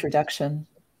 Huge reduction.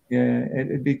 Yeah,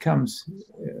 it becomes.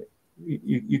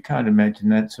 You can't imagine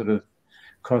that sort of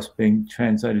cost being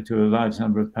translated to a large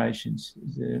number of patients.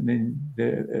 I mean,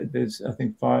 there's I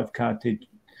think 5 CAR T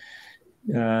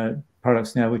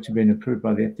products now which have been approved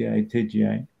by the FDA,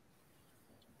 TGA,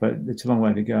 but it's a long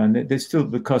way to go. And there's still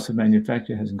the cost of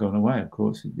manufacture hasn't gone away, of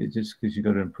course. It just because you've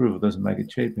got an approval doesn't make it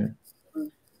cheaper.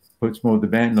 Puts more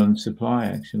demand on supply,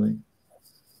 actually.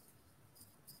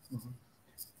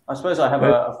 I suppose I have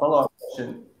a follow-up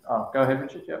question. Oh, go ahead,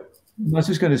 Richard. Yep. I was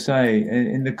just going to say,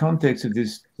 in the context of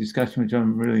this discussion, which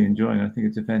I'm really enjoying, I think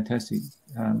it's a fantastic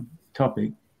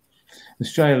topic.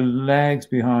 Australia lags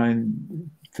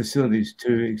behind facilities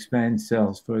to expand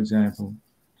cells, for example.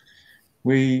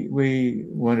 We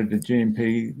wanted a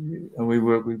GMP, and we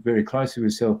work very closely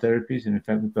with cell therapies, and in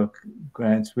fact, we've got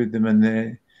grants with them, and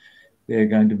they're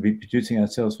going to be producing our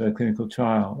cells for our clinical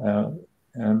trial.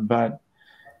 But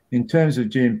in terms of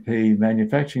GMP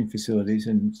manufacturing facilities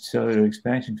and cellular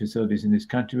expansion facilities in this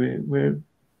country, we're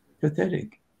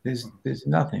pathetic. There's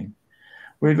nothing.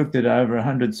 We looked at over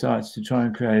 100 sites to try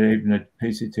and create even a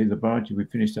PCT laboratory. We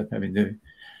finished up having to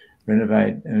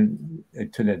renovate, and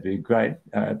it turned out to be a great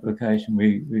application.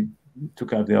 We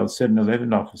took over the old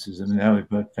 7-Eleven offices, and now we've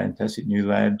got fantastic new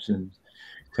labs and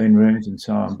clean rooms and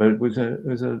so on. But it was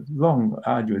a long,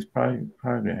 arduous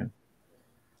program.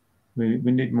 We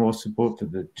need more support for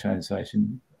the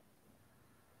translation.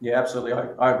 Yeah, absolutely.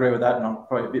 I agree with that, and I'm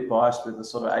probably a bit biased with the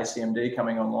sort of ACMD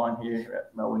coming online here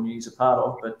at Melbourne Uni's a part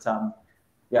of. But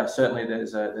yeah, certainly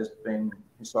there's been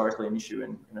historically an issue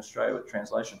in Australia with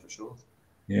translation for sure.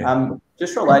 Yeah.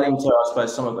 Just relating to, I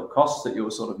suppose, some of the costs that you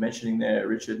were sort of mentioning there,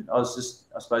 Richard, I was just,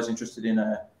 I suppose, interested in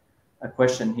a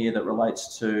question here that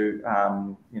relates to,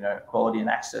 quality and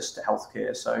access to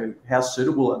healthcare. So how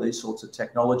suitable are these sorts of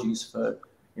technologies for,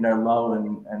 low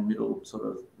and middle sort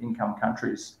of income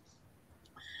countries?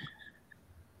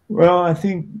 Well, I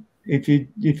think if you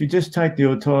just take the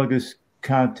autologous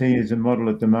CAR T as a model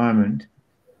at the moment,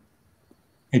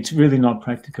 it's really not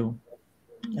practical.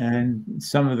 And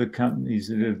some of the companies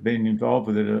that have been involved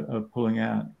with it are pulling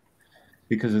out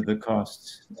because of the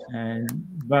costs.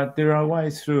 But there are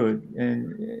ways through it.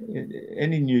 And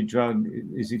any new drug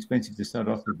is expensive to start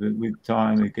off with, but with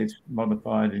time it gets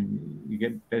modified and you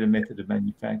get better method of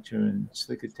manufacture and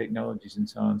slicker technologies and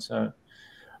so on. So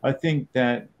I think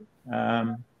that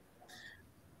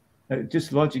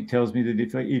just logic tells me that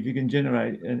if you can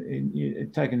generate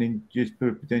take an induced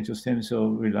pluripotent stem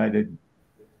cell related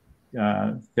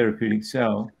therapeutic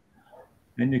cell,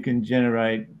 and you can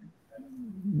generate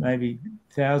maybe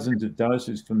thousands of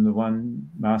doses from the one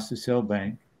master cell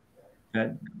bank,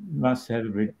 that must have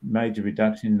a major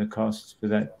reduction in the costs for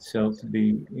that cell to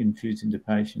be infused into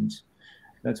patients.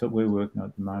 That's what we're working on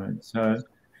at the moment. So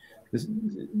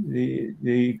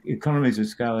the economies of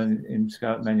scale in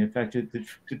scale-up manufacture.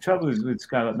 The trouble is with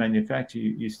scale-up manufacture,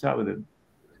 you start with a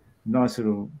nice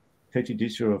little petri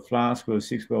dish or a flask or a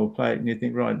 6-well plate, and you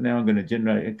think, right, now I'm going to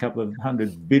generate a couple of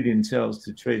 100 billion cells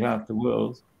to treat half the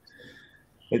world.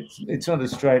 It's not a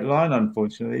straight line,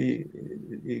 unfortunately.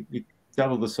 You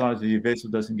double the size of your vessel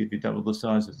doesn't give you double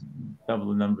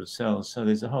the number of cells. So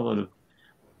there's a whole lot of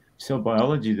cell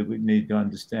biology that we need to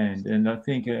understand, and I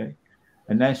think a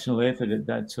national effort at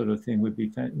that sort of thing would be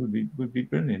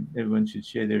brilliant. Everyone should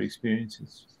share their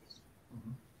experiences.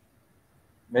 Mm-hmm.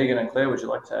 Megan and Claire, would you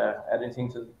like to add anything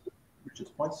to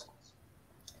Richard's points?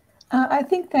 I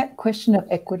think that question of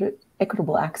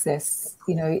equitable access,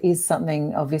 is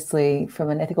something, obviously, from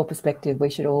an ethical perspective, we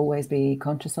should always be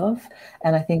conscious of.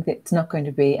 And I think that it's not going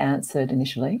to be answered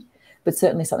initially, but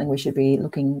certainly something we should be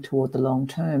looking toward the long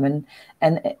term. And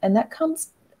that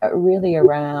comes really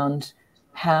around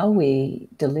how we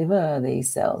deliver these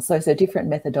cells. So different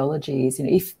methodologies.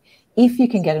 If you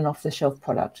can get an off-the-shelf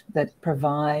product that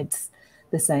provides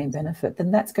the same benefit, then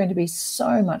that's going to be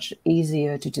so much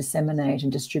easier to disseminate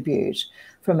and distribute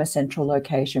from a central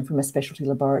location, from a specialty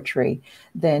laboratory,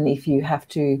 than if you have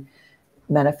to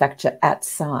manufacture at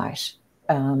site.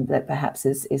 That perhaps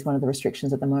is one of the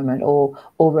restrictions at the moment, or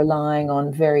relying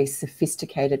on very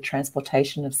sophisticated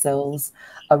transportation of cells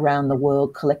around the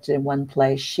world, collected in one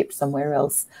place, shipped somewhere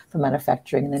else for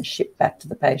manufacturing, and then shipped back to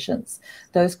the patients.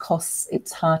 Those costs,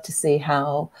 it's hard to see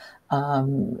how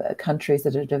countries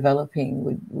that are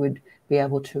developing would be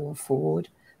able to afford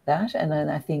that. And then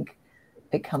I think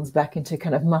it comes back into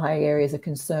kind of my areas of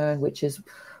concern, which is,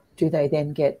 do they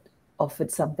then get offered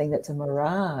something that's a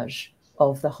mirage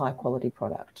of the high quality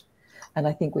product? And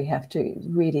I think we have to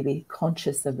really be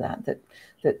conscious of that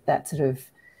sort of,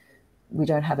 we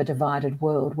don't have a divided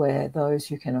world where those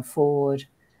who can afford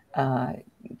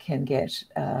can get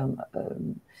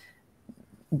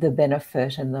the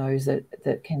benefit, and those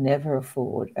that can never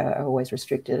afford are always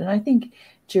restricted. And I think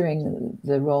during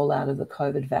the rollout of the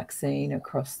COVID vaccine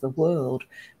across the world,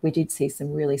 we did see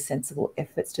some really sensible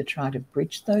efforts to try to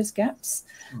bridge those gaps.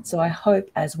 Mm-hmm. So I hope,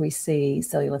 as we see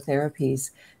cellular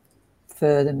therapies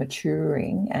further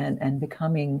maturing and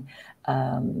becoming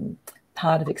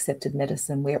part of accepted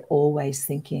medicine, we're always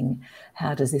thinking,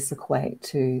 how does this equate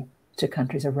to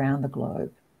countries around the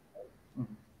globe?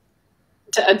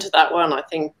 To add to that one, I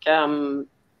think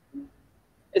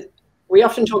we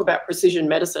often talk about precision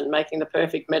medicine, making the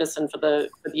perfect medicine for the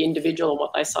individual and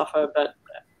what they suffer. But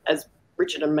as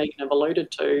Richard and Megan have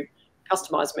alluded to,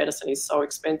 customised medicine is so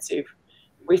expensive.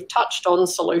 We've touched on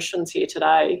solutions here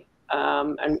today,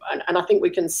 and I think we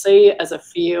can see as a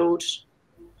field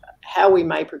how we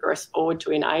may progress forward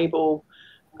to enable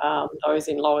those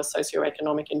in lower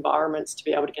socioeconomic environments to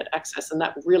be able to get access. And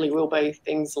that really will be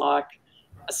things like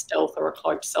a stealth or a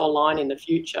cloaked cell line in the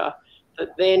future that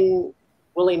then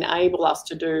will enable us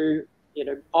to do,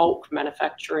 bulk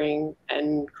manufacturing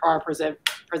and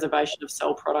cryopreservation of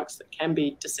cell products that can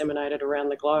be disseminated around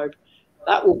the globe.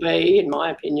 That will be, in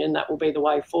my opinion, the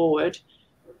way forward.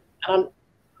 And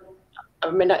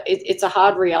it's a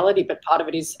hard reality, but part of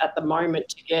it is at the moment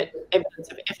to get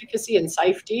evidence of efficacy and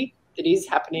safety that is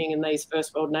happening in these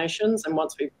first world nations. And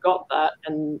once we've got that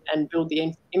and build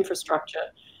the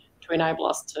infrastructure to enable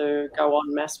us to go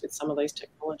en masse with some of these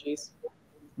technologies.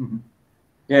 Mm-hmm.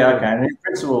 Yeah, okay. And in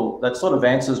principle, that sort of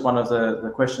answers one of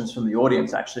the questions from the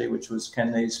audience, actually, which was,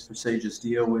 can these procedures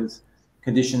deal with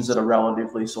conditions that are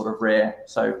relatively sort of rare?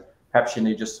 So perhaps you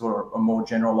need just sort of a more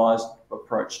generalised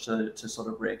approach to sort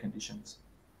of rare conditions.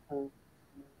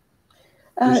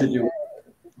 I think you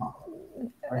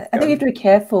have to be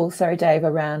careful, sorry, Dave,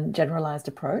 around generalised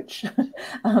approach.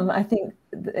 I think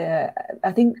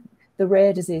the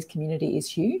rare disease community is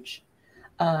huge.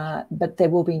 But there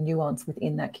will be nuance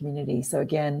within that community. So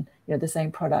again, the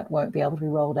same product won't be able to be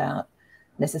rolled out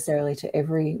necessarily to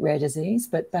every rare disease,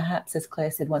 but perhaps, as Claire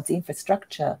said, once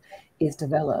infrastructure is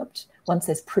developed, once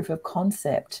there's proof of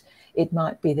concept, it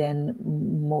might be then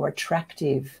more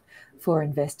attractive for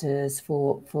investors,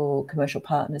 for commercial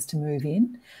partners to move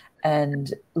in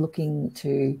and looking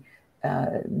to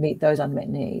meet those unmet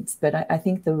needs. But I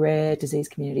think the rare disease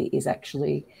community is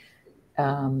actually,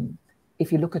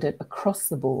 if you look at it across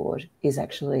the board, is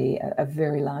actually a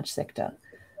very large sector.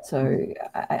 So,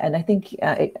 and I think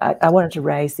I wanted to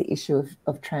raise the issue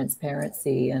of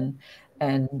transparency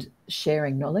and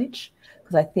sharing knowledge,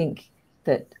 because I think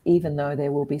that even though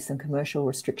there will be some commercial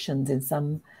restrictions in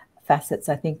some facets,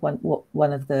 I think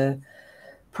one of the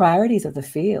priorities of the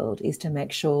field is to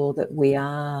make sure that we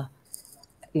are,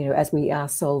 as we are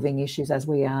solving issues, as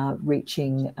we are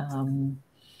reaching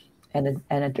and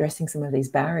addressing some of these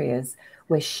barriers,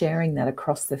 we're sharing that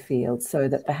across the field, so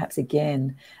that perhaps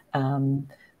again,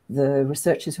 the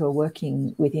researchers who are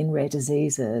working within rare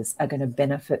diseases are going to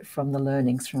benefit from the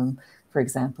learnings from, for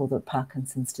example, the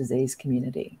Parkinson's disease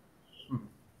community.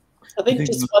 I think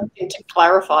just one thing to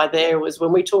clarify there was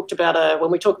when we talk about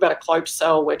a cloaked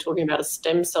cell, we're talking about a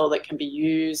stem cell that can be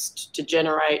used to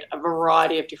generate a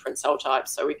variety of different cell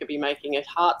types. So we could be making a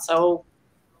heart cell,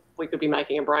 we could be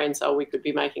making a brain cell, we could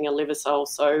be making a liver cell.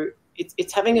 So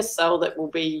it's having a cell that will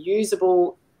be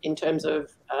usable in terms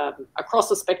of across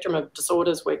the spectrum of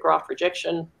disorders where graft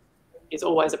rejection is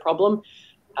always a problem.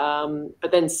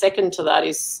 But then second to that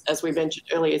is, as we mentioned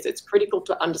earlier, is it's critical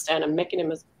to understand a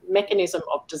mechanism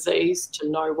of disease to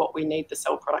know what we need the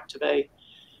cell product to be.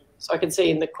 So I can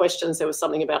see in the questions there was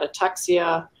something about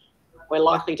ataxia. We're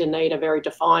likely to need a very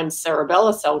defined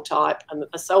cerebellar cell type, and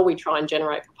the cell we try and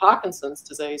generate for Parkinson's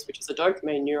disease, which is a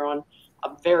dopamine neuron,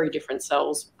 are very different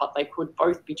cells, but they could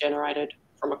both be generated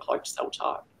from a cloaked cell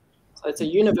type. So it's a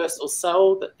universal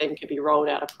cell that then can be rolled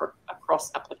out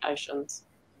across applications.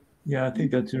 Yeah, I think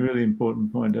that's a really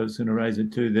important point. I was going to raise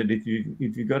it too, that if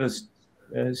you've got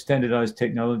a standardized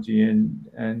technology,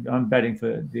 and I'm batting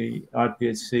for the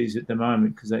iPSCs at the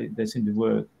moment because they seem to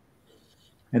work.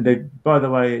 And they, by the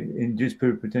way, induced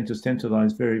pluripotential stem cell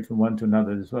lines vary from one to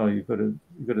another as well. You've got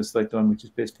to select on which is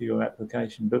best for your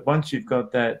application. But once you've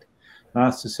got that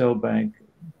master cell bank,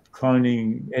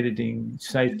 cloning, editing,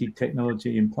 safety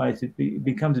technology in place, it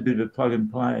becomes a bit of a plug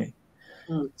and play.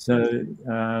 So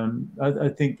I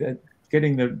think that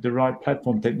getting the right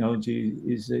platform technology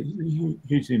is a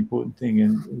hugely important thing,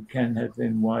 and it can have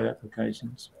then wide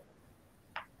applications.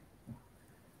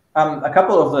 A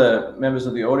couple of the members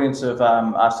of the audience have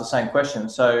asked the same question.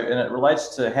 So, and it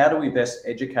relates to how do we best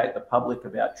educate the public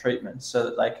about treatments so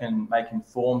that they can make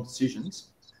informed decisions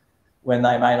when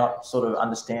they may not sort of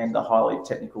understand the highly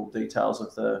technical details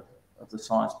of the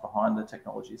science behind the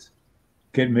technologies.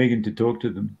 Get Megan to talk to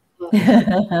them.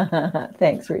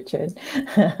 Thanks, Richard.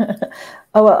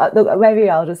 Oh well, look, maybe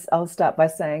I'll start by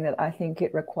saying that I think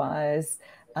it requires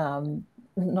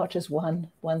not just one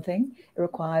thing. It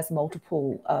requires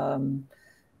multiple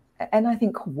and I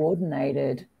think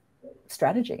coordinated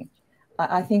strategy.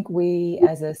 I think we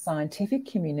as a scientific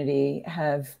community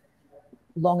have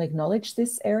long acknowledged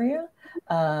this area,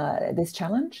 this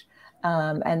challenge,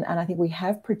 and I think we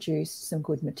have produced some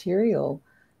good material,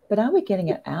 but are we getting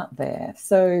it out there?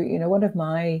 So,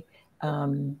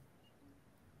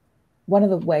 one of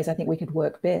the ways I think we could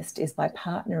work best is by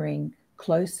partnering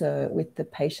closer with the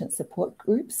patient support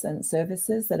groups and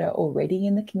services that are already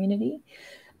in the community.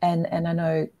 And I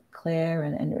know Claire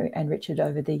and Richard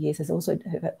over the years has also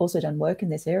done work in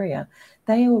this area.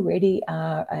 They already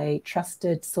are a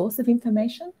trusted source of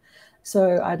information.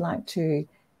 So I'd like to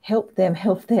help them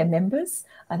help their members.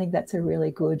 I think that's a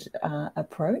really good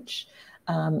approach.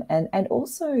 And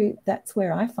also that's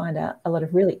where I find out a lot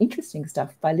of really interesting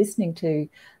stuff by listening to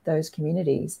those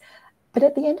communities. But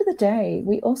at the end of the day,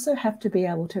 we also have to be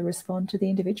able to respond to the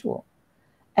individual.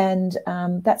 And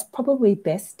that's probably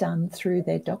best done through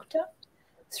their doctor,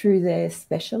 through their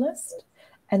specialist.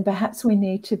 And perhaps we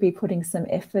need to be putting some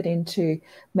effort into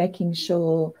making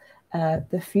sure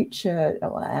the future,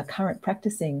 our current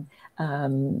practicing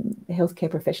healthcare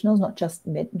professionals, not just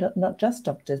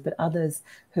doctors, but others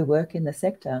who work in the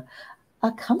sector,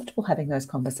 are comfortable having those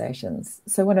conversations.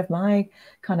 So one of my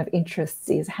kind of interests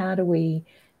is, how do we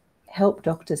help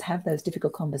doctors have those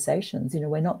difficult conversations?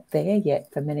 We're not there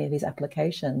yet for many of these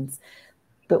applications,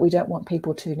 but we don't want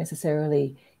people to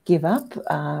necessarily give up.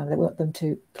 We want them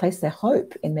to place their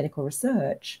hope in medical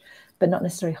research, but not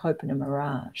necessarily hope in a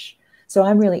mirage. So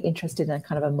I'm really interested in a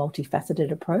kind of a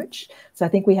multifaceted approach. So I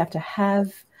think we have to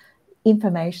have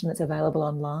information that's available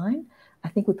online. I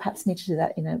think we perhaps need to do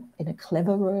that in a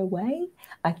cleverer way.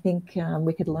 I think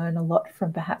we could learn a lot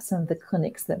from perhaps some of the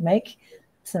clinics that make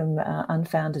some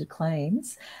unfounded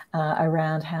claims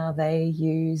around how they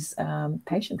use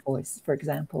patient voice, for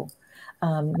example.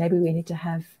 Maybe we need to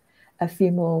have a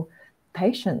few more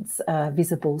patients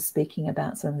visible speaking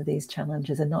about some of these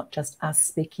challenges, and not just us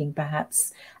speaking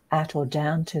perhaps at or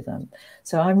down to them.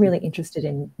 So I'm really interested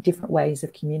in different ways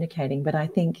of communicating, but I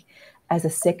think as a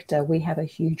sector, we have a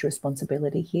huge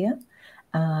responsibility here.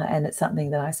 And it's something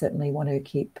that I certainly want to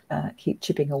keep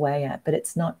chipping away at, but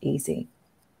it's not easy.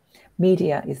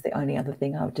 Media is the only other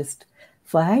thing I would just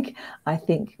flag. I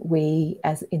think we,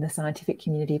 as in the scientific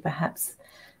community, perhaps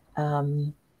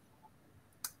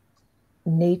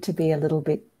need to be a little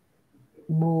bit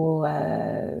more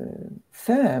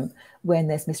firm when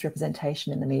there's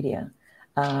misrepresentation in the media,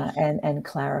 and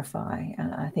clarify.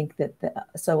 I think that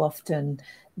so often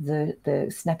the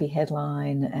snappy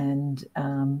headline and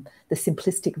the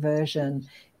simplistic version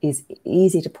is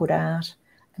easy to put out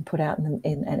and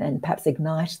perhaps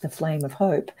ignite the flame of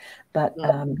hope, but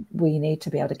we need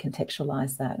to be able to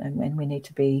contextualize that, and we need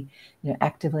to be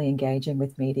actively engaging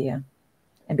with media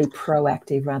and be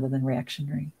proactive rather than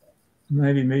reactionary.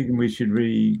 Maybe, Megan, we should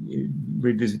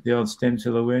revisit the old stem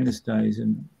cell awareness days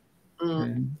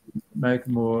and make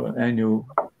more annual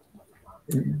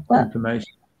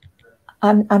information.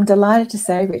 I'm delighted to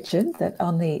say, Richard, that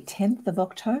on the 10th of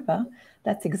October,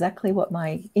 that's exactly what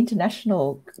my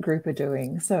international group are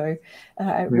doing. So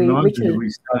Richard, we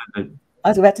started. I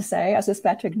was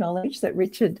about to acknowledge that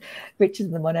Richard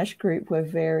and the Monash group were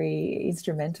very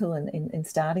instrumental in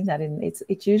starting that.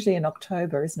 It's usually in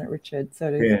October, isn't it, Richard? So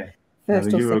yeah.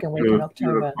 First or second week in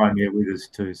October. You're a pioneer with us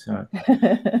too. So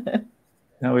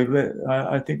no,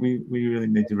 I think we really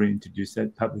need to reintroduce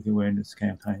that public awareness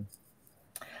campaign.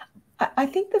 I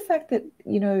think the fact that,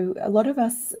 a lot of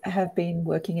us have been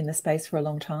working in the space for a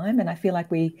long time, and I feel like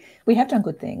we have done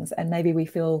good things, and maybe we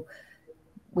feel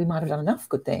we might have done enough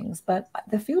good things, but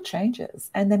the field changes.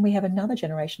 And then we have another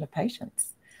generation of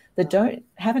patients that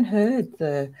haven't heard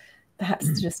perhaps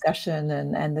the discussion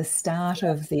and the start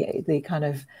of the kind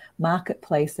of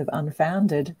marketplace of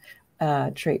unfounded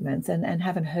treatments, and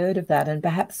haven't heard of that, and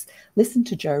perhaps listened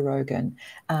to Joe Rogan,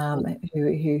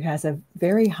 who has a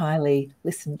very highly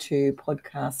listened to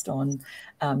podcast on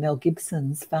Mel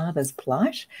Gibson's father's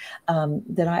plight,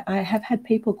 that I have had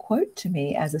people quote to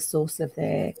me as a source of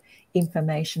their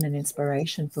information and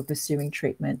inspiration for pursuing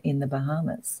treatment in the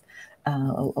Bahamas.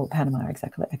 Or Panama,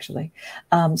 exactly, actually.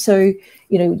 So,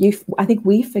 I think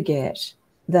we forget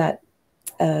that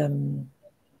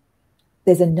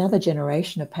there's another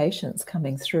generation of patients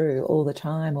coming through all the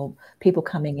time, or people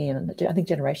coming in. I think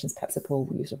generations perhaps a poor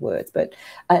use of words, but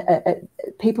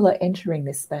people are entering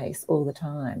this space all the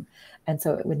time. And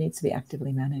so it needs to be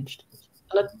actively managed.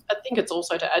 And I think it's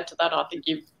also, to add to that, I think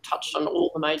you've touched on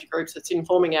all the major groups. It's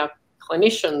informing our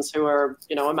clinicians who are,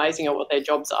 amazing at what their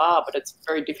jobs are, but it's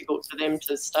very difficult for them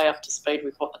to stay up to speed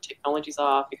with what the technologies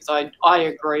are, because I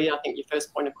agree. I think your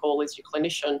first point of call is your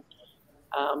clinician,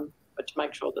 but to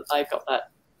make sure that they've got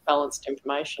that balanced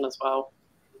information as well.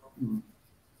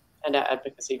 And our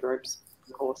advocacy groups,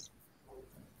 of course.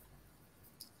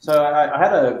 So I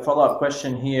had a follow-up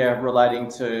question here relating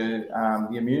to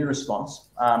the immune response,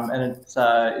 and it's,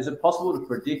 is it possible to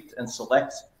predict and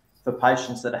select for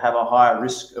patients that have a higher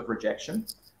risk of rejection,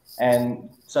 and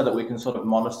so that we can sort of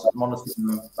monitor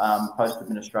them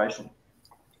post-administration?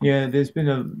 Yeah, there's been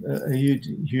a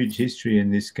huge history in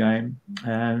this game.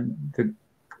 The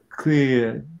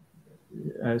clear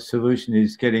solution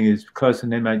is getting as close an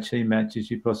MHC match as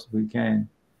you possibly can,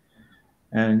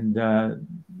 and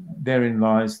therein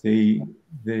lies the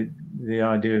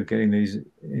idea of getting these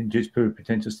induced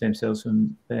pluripotential stem cells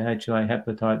from the HLA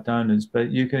haplotype donors. But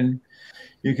you can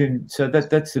so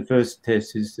that's the first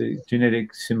test, is the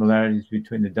genetic similarities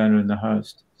between the donor and the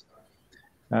host.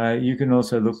 You can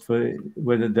also look for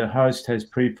whether the host has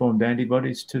preformed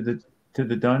antibodies to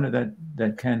the donor.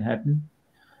 That can happen.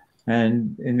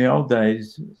 And in the old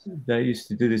days, they used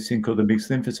to do this thing called the mixed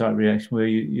lymphocyte reaction, where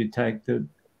you take the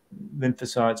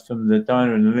lymphocytes from the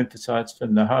donor and the lymphocytes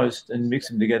from the host and mix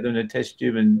them together in a test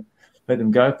tube and let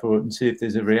them go for it and see if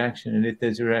there's a reaction. And if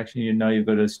there's a reaction, you know you've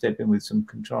got to step in with some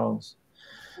controls.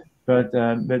 But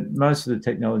most of the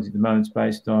technology at the moment is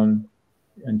based on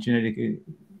genetic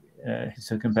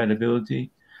histocompatibility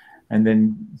and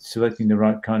then selecting the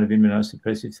right kind of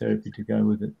immunosuppressive therapy to go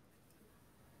with it.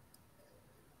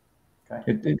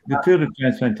 Okay. The field of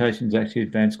transplantation has actually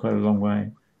advanced quite a long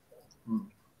way.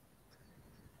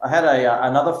 I had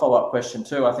another follow-up question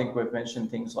too. I think we've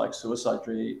mentioned things like suicide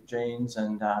genes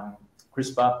and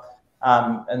CRISPR.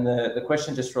 And the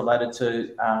question just related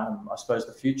to, I suppose,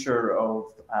 the future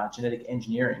of genetic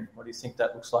engineering. What do you think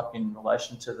that looks like in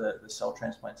relation to the cell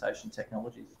transplantation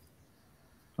technologies?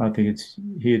 I think it's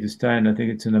here to stay, and I think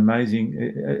it's an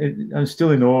amazing. I'm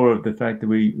still in awe of the fact that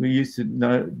we used to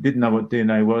didn't know what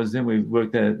DNA was. Then we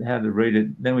worked out how to read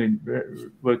it. Then we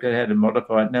worked out how to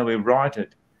modify it. Now we write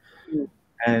it,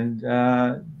 and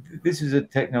this is a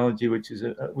technology which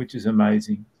is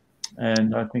amazing.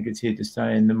 And I think it's here to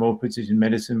stay. And the more precision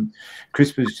medicine,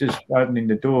 CRISPR is just opening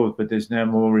the door, but there's now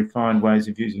more refined ways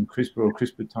of using CRISPR or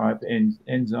CRISPR-type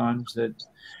enzymes that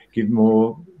give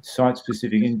more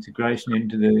site-specific integration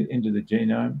into the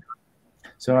genome.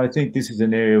 So I think this is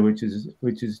an area which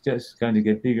is just going to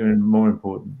get bigger and more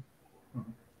important.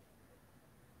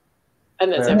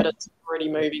 And there's evidence already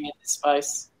moving in this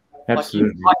space.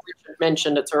 Absolutely. Like Richard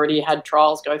mentioned, it's already had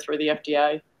trials go through the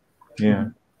FDA. Yeah.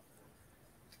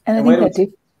 And I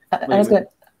think that I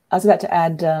was about to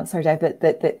add, sorry, Dave, but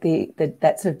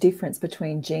that sort of difference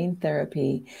between gene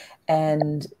therapy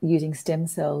and using stem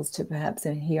cells to perhaps,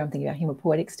 and here I'm thinking about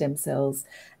hematopoietic stem cells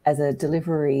as a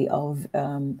delivery of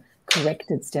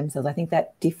corrected stem cells. I think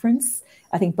that difference,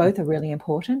 I think both are really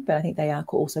important, but I think they are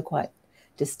also quite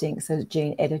distinct. So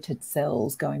gene edited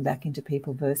cells going back into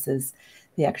people versus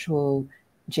the actual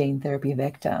gene therapy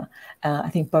vector. I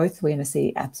think both we're going to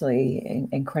see absolutely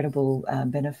incredible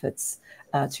benefits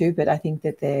too, but I think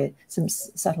that there are some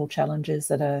subtle challenges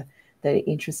that are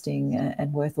interesting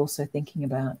and worth also thinking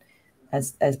about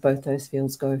as both those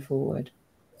fields go forward.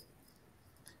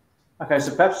 Okay,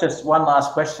 so perhaps just one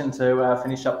last question to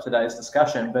finish up today's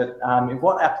discussion, but in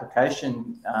what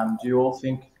application do you all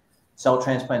think cell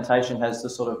transplantation has the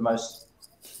sort of most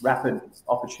rapid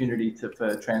opportunity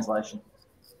for translation?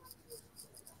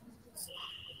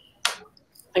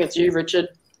 I think it's you, Richard.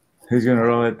 Who's going to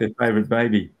roll out their favourite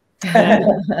baby? I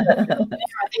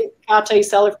think CAR T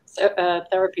cell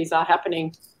therapies are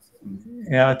happening.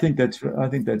 Yeah, I think that's right.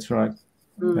 That's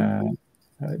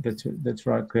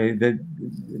right, Claire.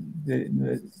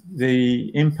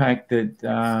 The impact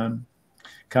that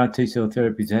CAR T cell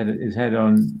therapy has had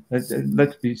on, let's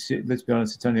be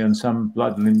honest, it's only on some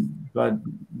blood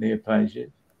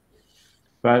neoplasia.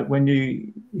 But when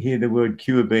you hear the word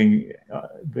cure being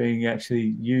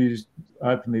actually used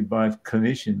openly by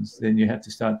clinicians, then you have to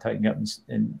start taking up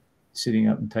and sitting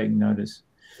up and taking notice.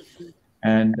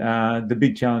 And the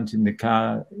big challenge in the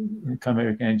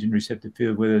chimeric antigen receptor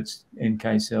field, whether it's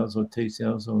NK cells or T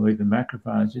cells or even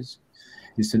macrophages,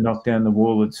 is to knock down the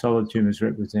wall that solid tumours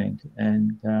represent.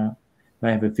 And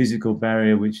they have a physical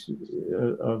barrier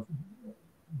of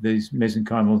these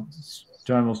mesenchymal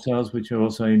stromal cells, which are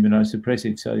also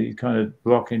immunosuppressive, so you kind of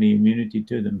block any immunity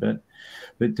to them.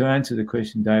 But to answer the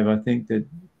question, Dave, I think that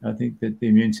the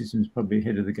immune system is probably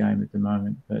ahead of the game at the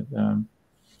moment. But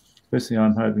personally,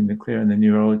 I'm hoping that Clare and the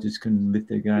neurologists can lift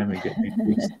their game and get me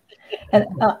fixed. And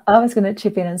I was going to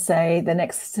chip in and say the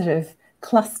next sort of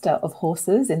cluster of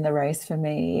horses in the race for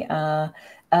me are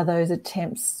those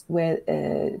attempts where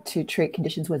to treat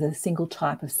conditions where there's a single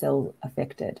type of cell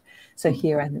affected. So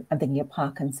here I'm thinking of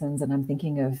Parkinson's, and I'm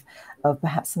thinking of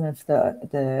perhaps some of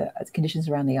the conditions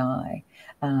around the eye,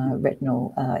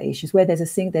 retinal issues, where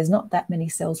there's not that many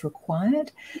cells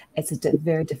required. It's a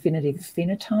very definitive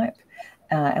phenotype.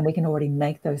 And we can already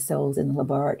make those cells in the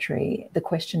laboratory. The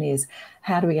question is,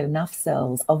 how do we get enough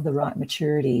cells of the right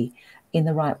maturity in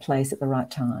the right place at the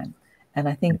right time? And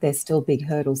I think there's still big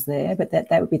hurdles there, but that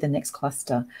would be the next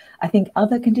cluster. I think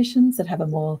other conditions that have a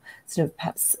more sort of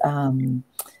perhaps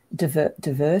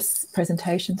diffuse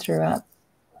presentation throughout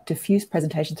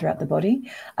the body,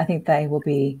 I think they will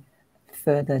be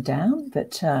further down,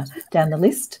 but down the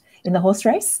list in the horse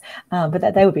race.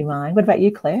 But they would be mine. What about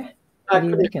you, Claire? What do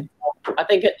you reckon? I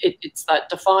think it's that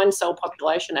defined cell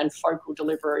population and focal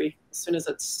delivery. As soon as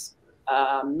it's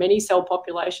many cell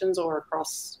populations or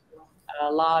across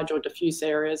large or diffuse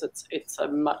areas, it's a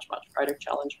much greater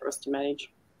challenge for us to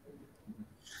manage.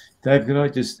 Dave, could I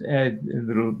just add a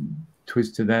little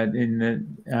twist to that in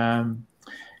that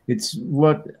it's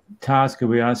what task are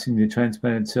we asking the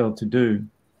transplanted cell to do?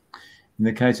 In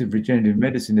the case of regenerative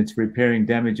medicine, it's repairing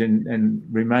damage and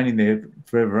remaining there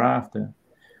forever after.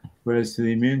 Whereas to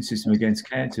the immune system against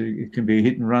cancer, it can be a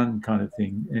hit and run kind of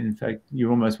thing. And in fact, you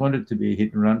almost want it to be a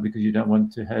hit and run because you don't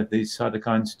want to have these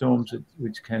cytokine storms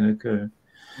which can occur.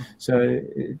 So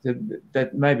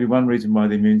that may be one reason why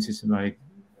the immune system may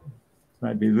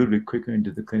be a little bit quicker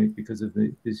into the clinic, because of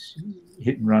this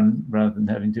hit and run rather than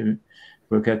having to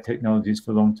work out technologies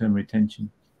for long-term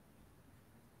retention.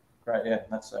 Great, yeah,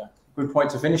 that's a good point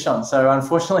to finish on. So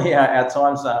unfortunately, our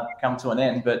time's come to an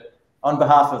end, but on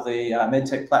behalf of the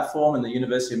MedTech platform and the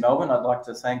University of Melbourne, I'd like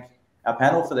to thank our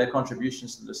panel for their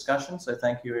contributions to the discussion. So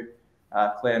thank you,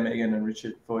 Claire, Megan and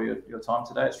Richard, for your time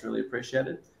today. It's really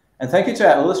appreciated. And thank you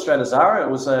to our illustrator, Zara.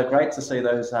 It was great to see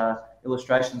those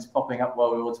illustrations popping up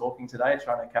while we were talking today,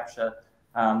 trying to capture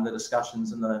the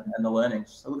discussions and the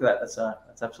learnings. So look at that,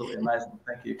 that's absolutely amazing.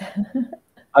 Thank you.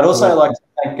 I'd also like to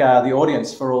thank the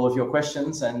audience for all of your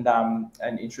questions and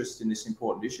interest in this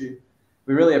important issue.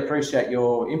 We really appreciate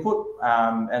your input,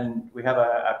 and we have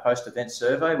a post-event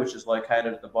survey which is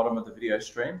located at the bottom of the video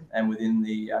stream and within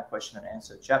the question and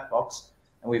answer chat box.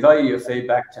 And we value your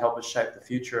feedback to help us shape the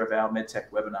future of our MedTech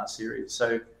webinar series.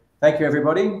 So thank you,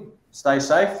 everybody. Stay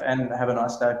safe and have a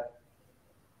nice day.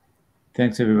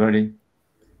 Thanks, everybody.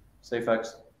 See you,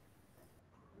 folks.